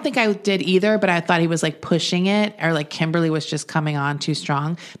 Yeah, I don't think I did either, but I thought he was like pushing it, or like Kimberly was just coming on too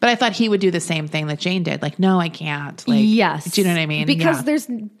strong. But I thought he would do the same thing that Jane did. Like, no, I can't. Like, yes. Do you know what I mean? Because there's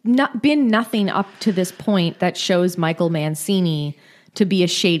not been nothing up to this point that shows Michael Mancini to be a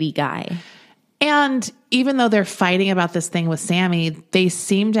shady guy. And even though they're fighting about this thing with Sammy, they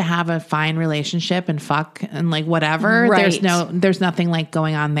seem to have a fine relationship and fuck and like whatever. Right. There's nothing like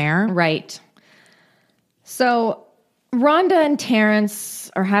going on there. Right. So Rhonda and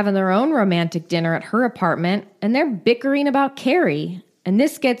Terrence are having their own romantic dinner at her apartment, and they're bickering about Carrie. And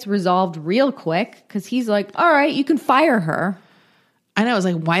this gets resolved real quick because he's like, all right, you can fire her. I know. I was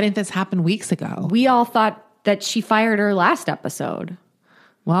like, why didn't this happen weeks ago? We all thought that she fired her last episode.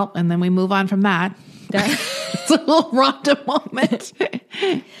 Well, and then we move on from that. It's a little Rhonda moment.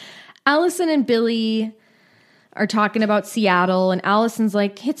 Allison and Billy are talking about Seattle, and Allison's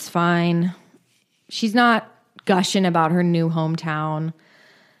like, it's fine. She's not gushing about her new hometown.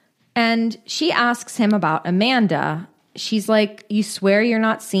 And she asks him about Amanda. She's like, you swear you're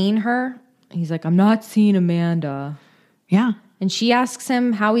not seeing her? He's like, I'm not seeing Amanda. Yeah. And she asks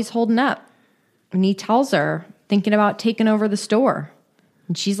him how he's holding up. And he tells her, thinking about taking over the store.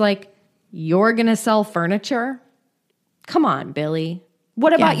 And she's like, you're going to sell furniture? Come on, Billy.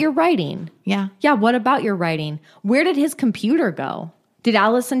 What about your writing? Yeah. Yeah, what about your writing? Where did his computer go? Did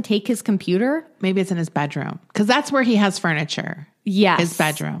Allison take his computer? Maybe it's in his bedroom, because that's where he has furniture. Yes. His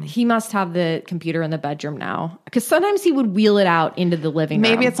bedroom. He must have the computer in the bedroom now, because sometimes he would wheel it out into the living room.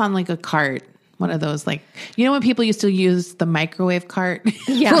 Maybe it's on like a cart. One of those, like, you know when people used to use the microwave cart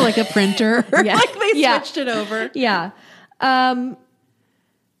for like a printer? Yeah. Like they switched it over. Yeah.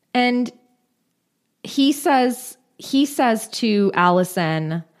 And he says to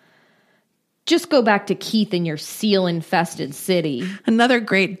Allison, just go back to Keith in your seal-infested city. Another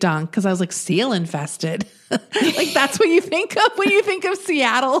great dunk, because I was like, seal-infested? Like, that's what you think of when you think of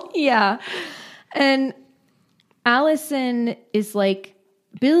Seattle? Yeah. And Allison is like,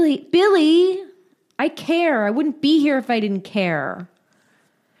 Billy, I care. I wouldn't be here if I didn't care.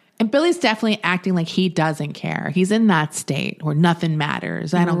 And Billy's definitely acting like he doesn't care. He's in that state where nothing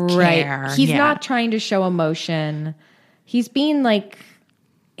matters. I don't care. He's not trying to show emotion. He's being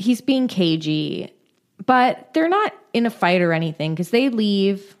cagey, but they're not in a fight or anything because they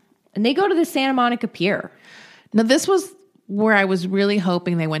leave and they go to the Santa Monica Pier. Now, this was where I was really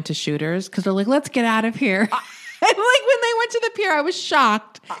hoping they went to Shooters because they're like, let's get out of here. And like when they went to the pier, I was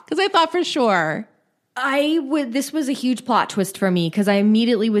shocked because I thought for sure. This was a huge plot twist for me because I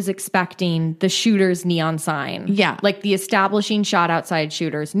immediately was expecting the Shooters neon sign. Yeah. Like the establishing shot outside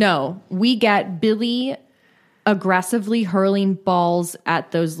Shooters. No, we get Billy aggressively hurling balls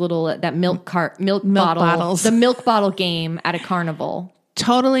at those milk bottles. The milk bottle game at a carnival.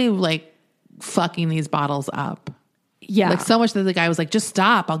 Totally like fucking these bottles up. Yeah. Like so much that the guy was like, just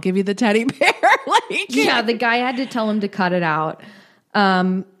stop. I'll give you the teddy bear. Yeah, the guy had to tell him to cut it out.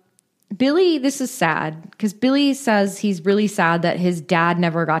 Billy, this is sad because Billy says he's really sad that his dad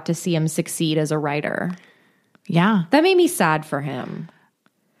never got to see him succeed as a writer. Yeah. That made me sad for him.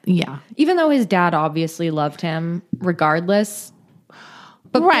 Yeah. Even though his dad obviously loved him regardless.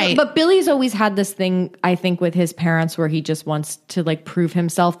 But, right. But Billy's always had this thing, I think, with his parents where he just wants to like prove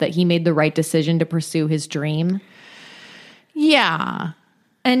himself that he made the right decision to pursue his dream. Yeah.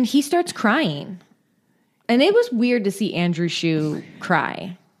 And he starts crying. And it was weird to see Andrew Shue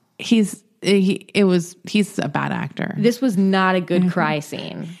cry. He's a bad actor. This was not a good cry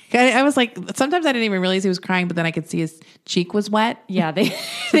scene. I was like, sometimes I didn't even realize he was crying, but then I could see his cheek was wet. Yeah, they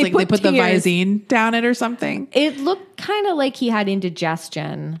put the Visine down it or something. It looked kind of like he had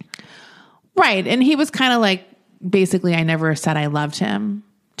indigestion. Right. And he was kind of like, basically, I never said I loved him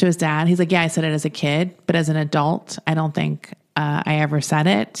to his dad. He's like, yeah, I said it as a kid, but as an adult, I don't think I ever said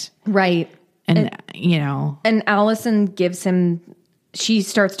it. Right. And you know. And Allison gives him... She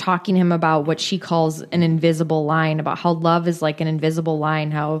starts talking to him about what she calls an invisible line, about how love is like an invisible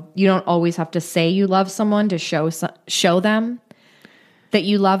line, how you don't always have to say you love someone to show them that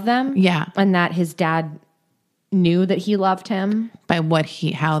you love them. Yeah. And that his dad knew that he loved him. By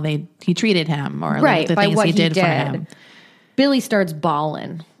how he treated him or right, like the by things what he did for him. Billy starts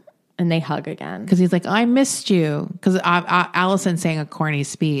bawling and they hug again. Because he's like, I missed you. Because Allison saying a corny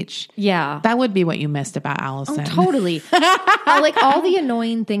speech. Yeah. That would be what you missed about Allison. Oh, totally. Like all the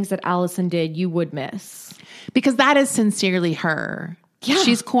annoying things that Allison did, you would miss. Because that is sincerely her. Yeah.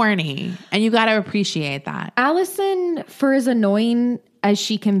 She's corny. And you got to appreciate that. Allison, for as annoying as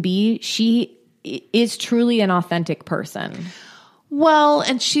she can be, she is truly an authentic person. Well,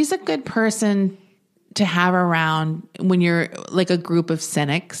 and she's a good person to have around when you're like a group of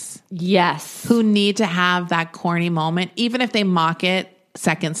cynics. Yes. Who need to have that corny moment, even if they mock it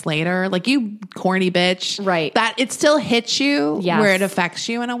seconds later. Like, you corny bitch. Right. That it still hits you where it affects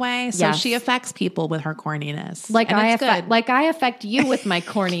you in a way. So yes. she affects people with her corniness. Like I affect you with my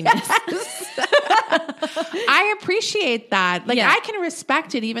corniness. I appreciate that. Like, I can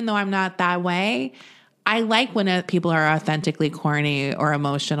respect it even though I'm not that way. I like when people are authentically corny or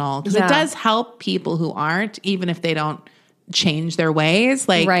emotional because it does help people who aren't, even if they don't change their ways.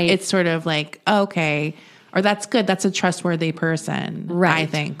 Like, it's sort of like, okay, or that's good. That's a trustworthy person, I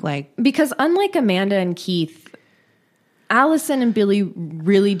think. Like, because unlike Amanda and Keith, Allison and Billy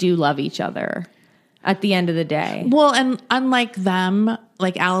really do love each other at the end of the day. Well, and unlike them,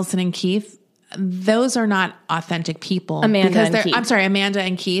 like Allison and Keith, those are not authentic people. Amanda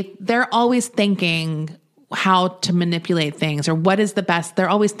and Keith. They're always thinking how to manipulate things or what is the best. They're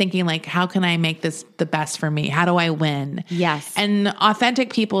always thinking like, how can I make this the best for me? How do I win? Yes. And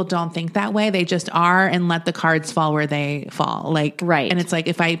authentic people don't think that way. They just are and let the cards fall where they fall. Like, right. And it's like,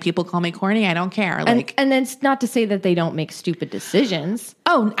 people call me corny, I don't care. And it's not to say that they don't make stupid decisions.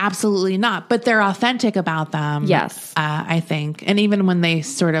 Oh, absolutely not. But they're authentic about them. Yes. I think. And even when they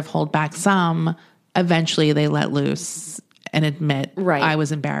sort of hold back some, eventually they let loose and admit, I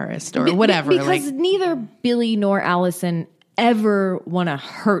was embarrassed or whatever. Because neither Billy nor Allison ever want to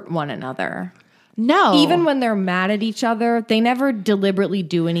hurt one another. No. Even when they're mad at each other, they never deliberately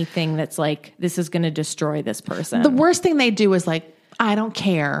do anything that's like, this is going to destroy this person. The worst thing they do is like, I don't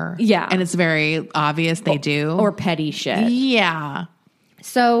care. Yeah. And it's very obvious they do. Or petty shit. Yeah.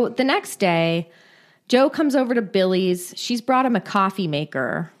 So the next day, Joe comes over to Billy's. She's brought him a coffee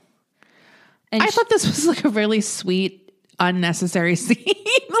maker. And I thought this was like a really sweet, unnecessary scene.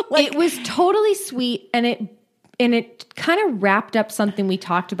 It was totally sweet, and it kind of wrapped up something we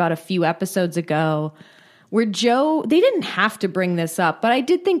talked about a few episodes ago, where Joe, they didn't have to bring this up, but I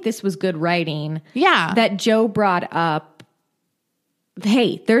did think this was good writing. Yeah. That Joe brought up,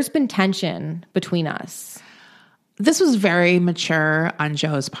 hey, there's been tension between us. This was very mature on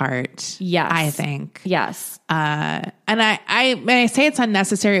Joe's part. Yes. I think. Yes. And when I say it's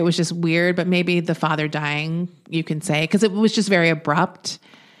unnecessary, it was just weird, but maybe the father dying, you can say, because it was just very abrupt.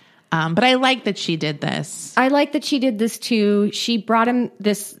 But I like that she did this. I like that she did this too. She brought him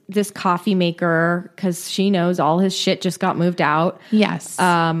this coffee maker because she knows all his shit just got moved out. Yes.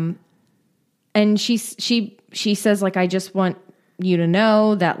 And she says, like, I just want you to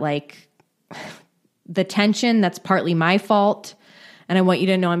know that, like, the tension, that's partly my fault. And I want you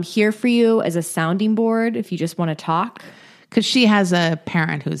to know I'm here for you as a sounding board if you just want to talk. Because she has a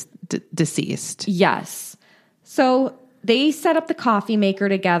parent who's deceased. Yes. So they set up the coffee maker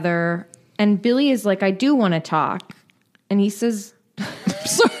together, and Billy is like, I do want to talk. And he says,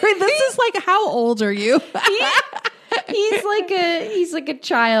 Sorry, this is like, how old are you? he's like a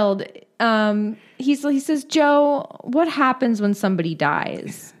child. He says, Joe, what happens when somebody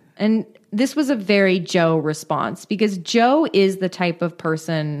dies? And this was a very Joe response, because Joe is the type of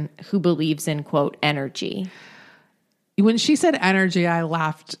person who believes in, quote, energy. When she said energy, I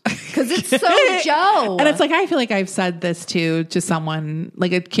laughed. Because it's so Joe. And it's like, I feel like I've said this to someone,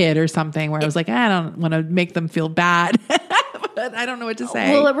 like a kid or something, where I was like, I don't want to make them feel bad. But I don't know what to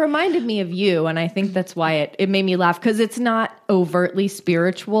say. Well, it reminded me of you, and I think that's why it made me laugh, because it's not overtly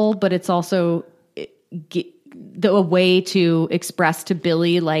spiritual, but it's also a way to express to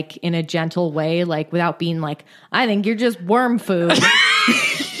Billy, like, in a gentle way, like, without being like, I think you're just worm food.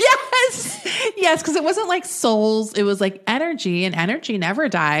 Yes, because it wasn't like souls. It was like energy, and energy never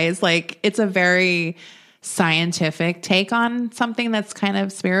dies. Like, it's a very scientific take on something that's kind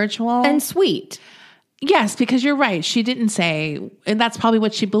of spiritual. And sweet. Yes, because you're right. She didn't say, and that's probably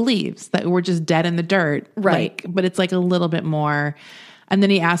what she believes, that we're just dead in the dirt. Right. But it's like a little bit more. And then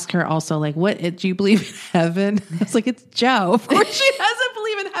he asked her also, like, what, do you believe in heaven? I was like, it's Joe. Of course she doesn't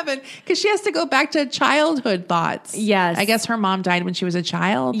believe in heaven, because she has to go back to childhood thoughts. Yes. I guess her mom died when she was a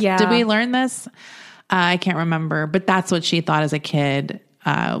child. Yeah. Did we learn this? I can't remember, but that's what she thought as a kid,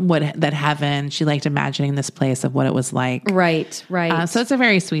 that heaven, she liked imagining this place of what it was like. Right. So it's a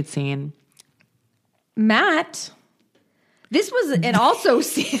very sweet scene. Matt, this was an also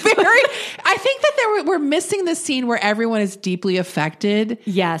scene. I think that we're missing the scene where everyone is deeply affected.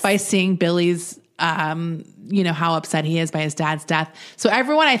 Yes. By seeing Billy's, how upset he is by his dad's death. So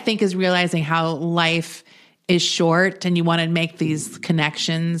everyone, I think, is realizing how life is short, and you want to make these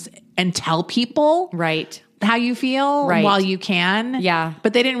connections and tell people right how you feel while you can. Yeah.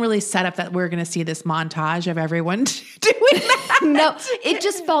 But they didn't really set up that we're going to see this montage of everyone doing that. No, it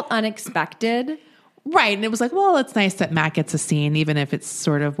just felt unexpected. Right. And it was like, well, it's nice that Matt gets a scene, even if it's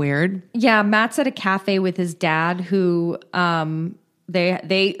sort of weird. Yeah. Matt's at a cafe with his dad, who, because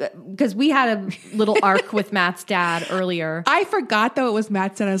we had a little arc with Matt's dad earlier. I forgot, though, it was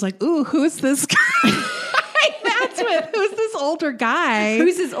Matt's dad. I was like, ooh, who's this guy? Who's this older guy?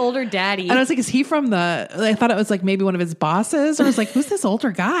 Who's his older daddy? And I was like, is he from I thought it was like maybe one of his bosses. Or I was like, who's this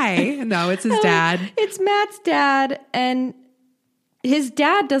older guy? No, it's his dad. It's Matt's dad. And his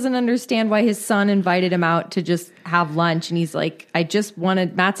dad doesn't understand why his son invited him out to just have lunch. And he's like,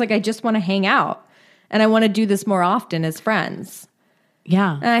 Matt's like, I just want to hang out. And I want to do this more often as friends.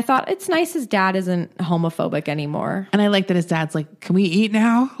 Yeah. And I thought, it's nice his dad isn't homophobic anymore. And I like that his dad's like, can we eat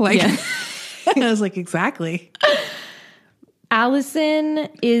now? Like, yeah. I was like, exactly. Allison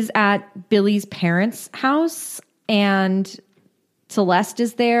is at Billy's parents' house, and Celeste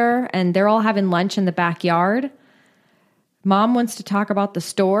is there, and they're all having lunch in the backyard. Mom wants to talk about the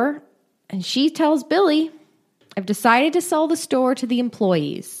store, and she tells Billy, I've decided to sell the store to the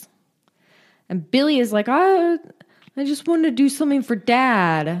employees. And Billy is like, I just wanted to do something for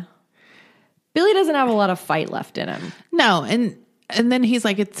Dad. Billy doesn't have a lot of fight left in him. No, and then he's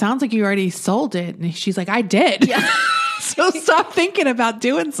like, it sounds like you already sold it. And she's like, I did. Yeah. So stop thinking about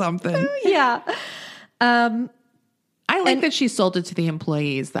doing something. Yeah. I like that she sold it to the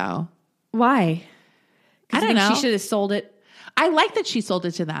employees, though. Why? I don't know. She should have sold it. I like that she sold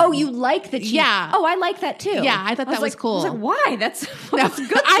it to them. Oh, you like that? Yeah. Oh, I like that too. Yeah, I thought that was cool. I was like, why? That's good.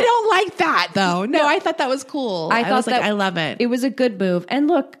 I don't like that though. No, I thought that was cool. I was like, I love it. It was a good move. And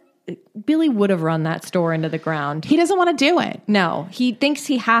look, Billy would have run that store into the ground. He doesn't want to do it. No, he thinks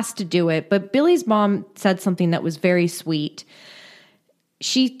he has to do it. But Billy's mom said something that was very sweet.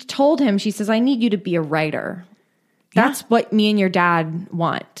 She told him, she says, I need you to be a writer. That's what me and your dad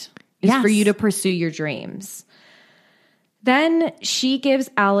want, is for you to pursue your dreams. Then she gives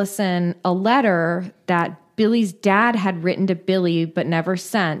Allison a letter that Billy's dad had written to Billy but never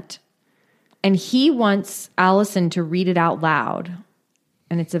sent. And he wants Allison to read it out loud.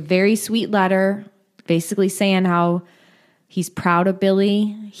 And it's a very sweet letter, basically saying how he's proud of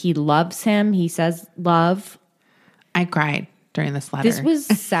Billy. He loves him. He says love. I cried during this letter. This was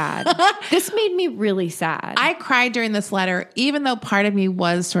sad. This made me really sad. I cried during this letter, even though part of me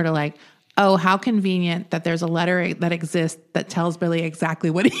was sort of like, oh, how convenient that there's a letter that exists that tells Billy exactly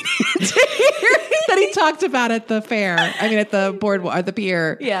what he needed to hear that he talked about at the fair. I mean, at the boardwalk, at the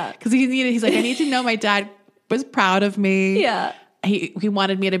pier. Yeah. Because he's like, I need to know my dad was proud of me. Yeah. He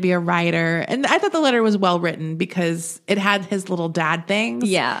wanted me to be a writer. And I thought the letter was well written because it had his little dad things.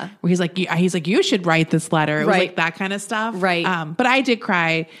 Yeah. Where he's like, you should write this letter. It was Right. like that kind of stuff. Right. But I did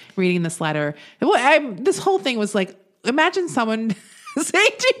cry reading this letter. This whole thing was like, imagine someone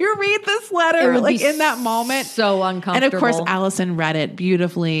saying to you, read this letter, would like be in that moment. so uncomfortable. And of course, Allison read it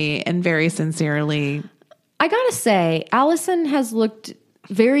beautifully and very sincerely. I gotta say, Allison has looked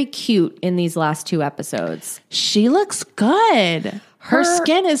very cute in these last 2 episodes. She looks good. Her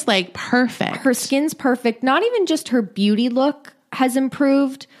skin is like perfect. Her skin's perfect. Not even just her beauty look has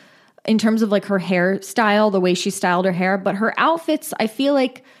improved in terms of like her hairstyle, the way she styled her hair, but her outfits, I feel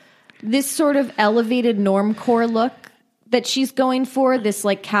like this sort of elevated normcore look that she's going for, this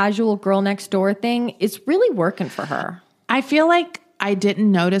like casual girl next door thing, is really working for her. I feel like I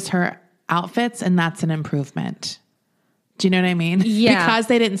didn't notice her outfits, and that's an improvement. Do you know what I mean? Yeah. Because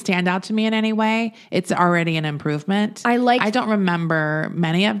they didn't stand out to me in any way, it's already an improvement. I don't remember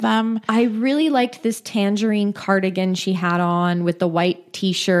many of them. I really liked this tangerine cardigan she had on with the white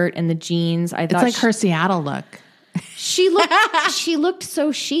t-shirt and the jeans. I thought It's like her Seattle look. she looked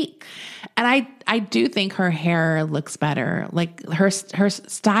so chic. And I do think her hair looks better. Like her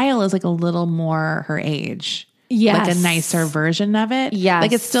style is like a little more her age. Yes. Like a nicer version of it. Yes.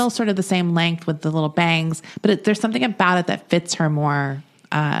 Like it's still sort of the same length with the little bangs, but there's something about it that fits her more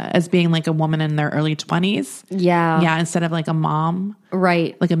as being like a woman in their early 20s. Yeah. Yeah, instead of like a mom.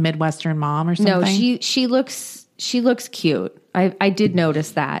 Right. Like a Midwestern mom or something. No, she looks cute. I did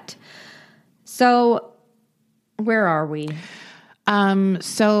notice that. So where are we?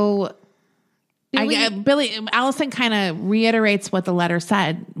 So Allison kind of reiterates what the letter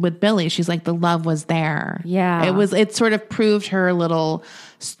said with Billy. She's like, the love was there. Yeah. It sort of proved her little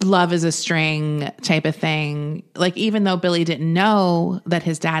love is a string type of thing. Like, even though Billy didn't know that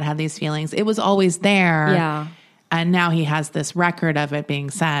his dad had these feelings, it was always there. Yeah. And now he has this record of it being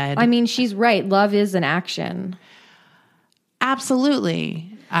said. I mean, she's right. Love is an action. Absolutely.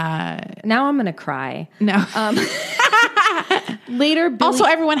 Now I'm going to cry. No. Later, Billy... Also,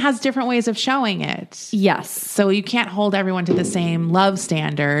 everyone has different ways of showing it. Yes. So you can't hold everyone to the same love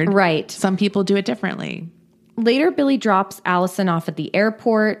standard. Right. Some people do it differently. Later, Billy drops Allison off at the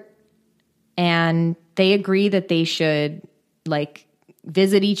airport, and they agree that they should, like,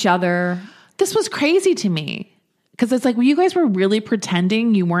 visit each other. This was crazy to me. Because it's like, well, you guys were really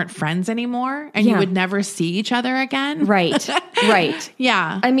pretending you weren't friends anymore and you would never see each other again. Right. Right.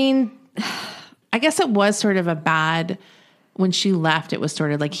 Yeah. I mean... I guess it was sort of a bad... When she left, it was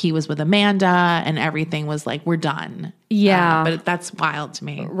sort of like he was with Amanda and everything was like, we're done. Yeah. But that's wild to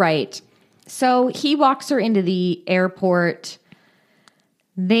me. Right. So he walks her into the airport.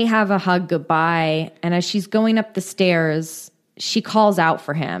 They have a hug goodbye. And as she's going up the stairs, she calls out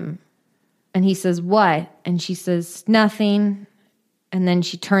for him. And he says, what? And she says, nothing. And then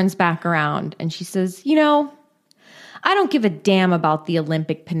she turns back around and she says, you know, I don't give a damn about the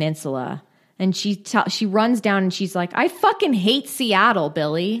Olympic Peninsula. And she runs down and she's like, I fucking hate Seattle,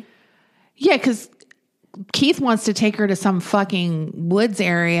 Billy. Yeah, because Keith wants to take her to some fucking woods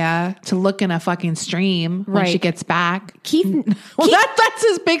area to look in a fucking stream when she gets back. That's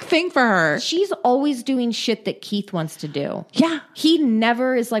his big thing for her. She's always doing shit that Keith wants to do. Yeah. He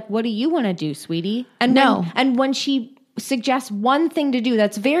never is like, what do you want to do, sweetie? And when she suggests one thing to do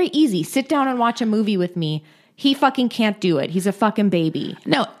that's very easy, sit down and watch a movie with me, he fucking can't do it. He's a fucking baby.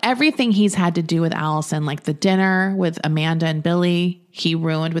 No, everything he's had to do with Allison, like the dinner with Amanda and Billy, he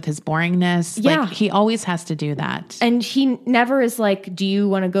ruined with his boringness. Yeah. Like, he always has to do that. And he never is like, do you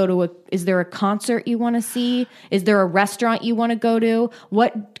want to go to is there a concert you want to see? Is there a restaurant you want to go to?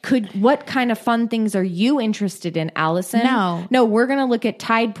 What kind of fun things are you interested in, Allison? No, we're going to look at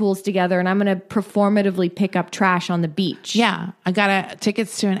tide pools together and I'm going to performatively pick up trash on the beach. Yeah. I got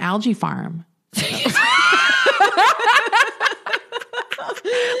tickets to an algae farm.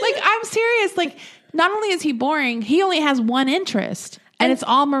 Like, I'm serious. Like, not only is he boring, he only has one interest, and it's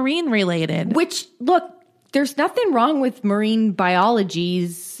all marine related. Which, look, there's nothing wrong with marine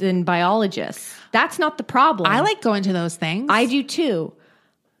biologies and biologists. That's not the problem. I like going to those things. I do too.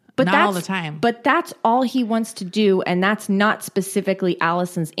 But not all the time. But that's all he wants to do, and that's not specifically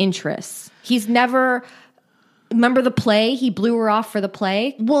Allison's interests. He's never Remember the play? He blew her off for the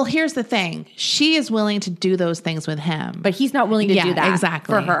play. Well, here's the thing. She is willing to do those things with him. But he's not willing to do that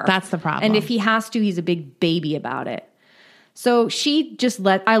exactly. for her. That's the problem. And if he has to, he's a big baby about it. So she just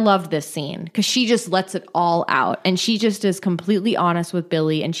I love this scene because she just lets it all out. And she just is completely honest with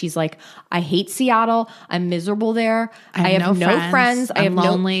Billy. And she's like, I hate Seattle. I'm miserable there. I have no friends. I'm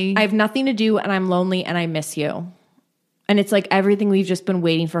lonely. I have nothing to do and I'm lonely and I miss you. And it's like everything we've just been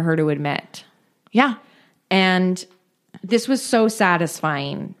waiting for her to admit. Yeah. And this was so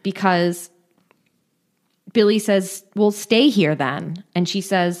satisfying because Billy says, well, stay here then. And she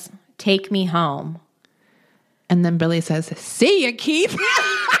says, take me home. And then Billy says, see ya, Keith. He literally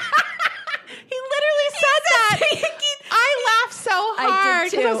said that. See ya, Keith. I laughed so hard. I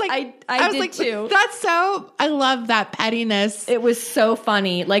did too. I was like, I did too. That's so, I love that pettiness. It was so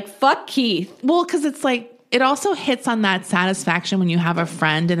funny. Like, fuck Keith. Well, because it's like, it also hits on that satisfaction when you have a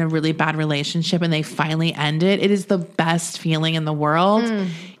friend in a really bad relationship and they finally end it. It is the best feeling in the world,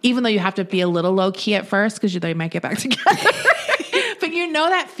 even though you have to be a little low key at first because they might get back together. But you know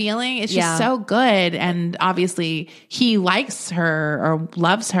that feeling. It's just so good. And obviously he likes her or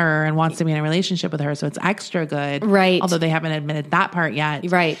loves her and wants to be in a relationship with her. So it's extra good. Right. Although they haven't admitted that part yet.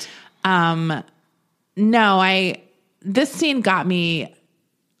 Right. This scene got me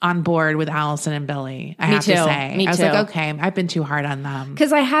on board with Allison and Billy, I have to say. Me I was too. like, okay, I've been too hard on them.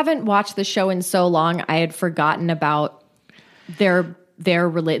 Because I haven't watched the show in so long, I had forgotten about their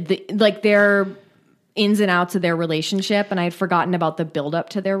ins and outs of their relationship, and I had forgotten about the buildup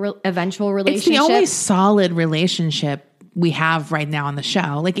to their eventual relationship. It's the only solid relationship we have right now on the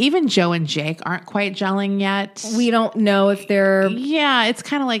show. Like even Joe and Jake aren't quite gelling yet. We don't know if they're... Yeah, it's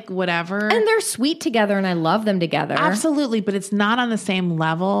kind of like whatever. And they're sweet together and I love them together. Absolutely, but it's not on the same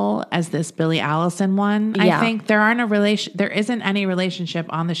level as this Billy Allison one. Yeah. I think there isn't any relationship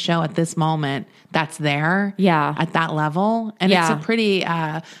on the show at this moment that's there at that level. And it's a pretty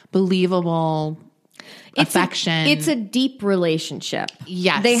believable affection. It's a deep relationship.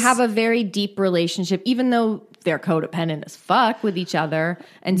 Yes. They have a very deep relationship, even though they're codependent as fuck with each other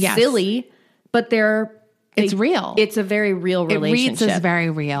and silly, but it's real. It's a very real relationship. It reads as very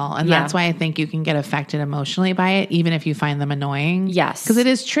real. And that's why I think you can get affected emotionally by it, even if you find them annoying. Yes. Because it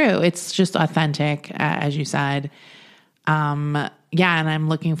is true. It's just authentic, as you said. And I'm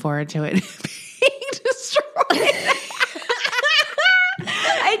looking forward to it being destroyed.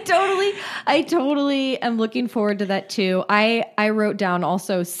 I totally am looking forward to that too. I wrote down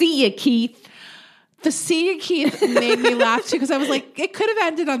also, see ya, Keith. The see ya, Keith made me laugh too because I was like, it could have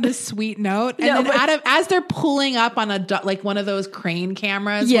ended on this sweet note. And as they're pulling up on one of those crane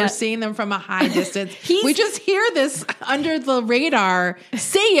cameras, we're seeing them from a high distance. We just hear this under the radar,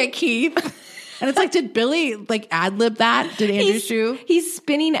 see ya, Keith. And it's like, did Billy ad-lib that? Did Andrew Shue? He's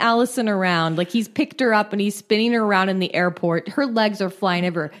spinning Allison around. Like he's picked her up and he's spinning her around in the airport. Her legs are flying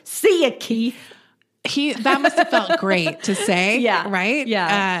everywhere. See ya, Keith. That must have felt great to say. Yeah. Right?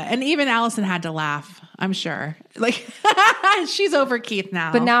 Yeah. And even Allison had to laugh, I'm sure. Like, she's over Keith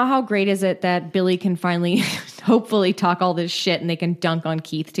now. But now how great is it that Billy can finally, hopefully, talk all this shit and they can dunk on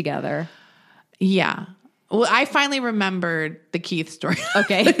Keith together? Yeah. Well, I finally remembered the Keith story.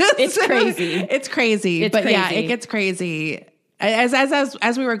 Okay. It's crazy. It's crazy. But yeah, it gets crazy.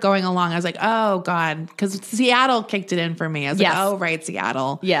 As we were going along, I was like, oh God, because Seattle kicked it in for me. I was like, oh right,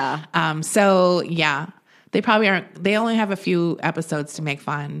 Seattle. Yeah. So yeah, they probably aren't. They only have a few episodes to make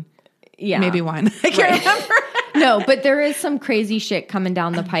fun. Yeah, maybe one. I can't remember. No, but there is some crazy shit coming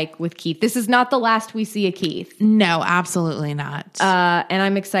down the pike with Keith. This is not the last we see of Keith. No, absolutely not. And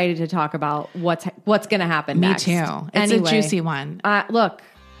I'm excited to talk about what's going to happen next. Me too. It's a juicy one. Look,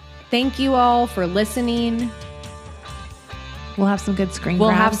 thank you all for listening. We'll have some good screen grabs.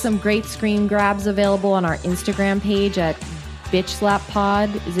 We'll have some great screen grabs available on our Instagram page at Bitch Slap Pod.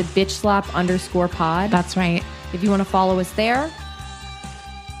 Is it Bitch Slap _pod? That's right. If you want to follow us there.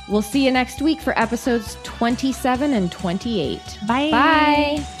 We'll see you next week for episodes 27 and 28. Bye.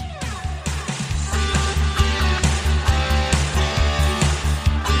 Bye.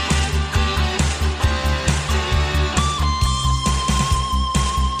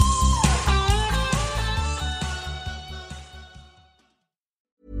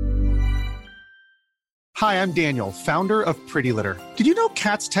 Hi, I'm Daniel, founder of Pretty Litter. Did you know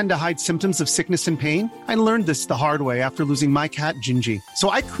cats tend to hide symptoms of sickness and pain? I learned this the hard way after losing my cat, Gingy. So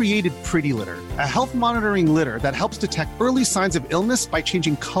I created Pretty Litter, a health monitoring litter that helps detect early signs of illness by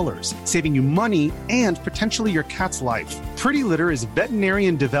changing colors, saving you money and potentially your cat's life. Pretty Litter is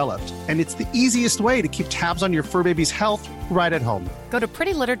veterinarian developed, and it's the easiest way to keep tabs on your fur baby's health right at home. Go to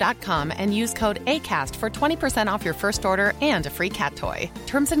prettylitter.com and use code ACAST for 20% off your first order and a free cat toy.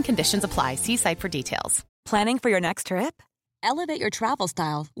 Terms and conditions apply. See site for details. Planning for your next trip? Elevate your travel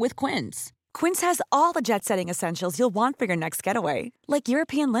style with Quince. Quince has all the jet-setting essentials you'll want for your next getaway, like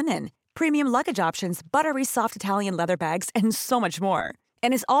European linen, premium luggage options, buttery soft Italian leather bags, and so much more.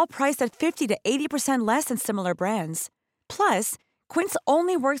 And is all priced at 50 to 80% less than similar brands. Plus, Quince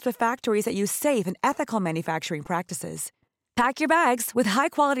only works with factories that use safe and ethical manufacturing practices. Pack your bags with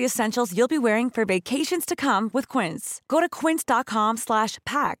high-quality essentials you'll be wearing for vacations to come with Quince. Go to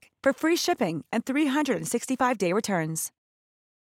quince.com/pack for free shipping and 365-day returns.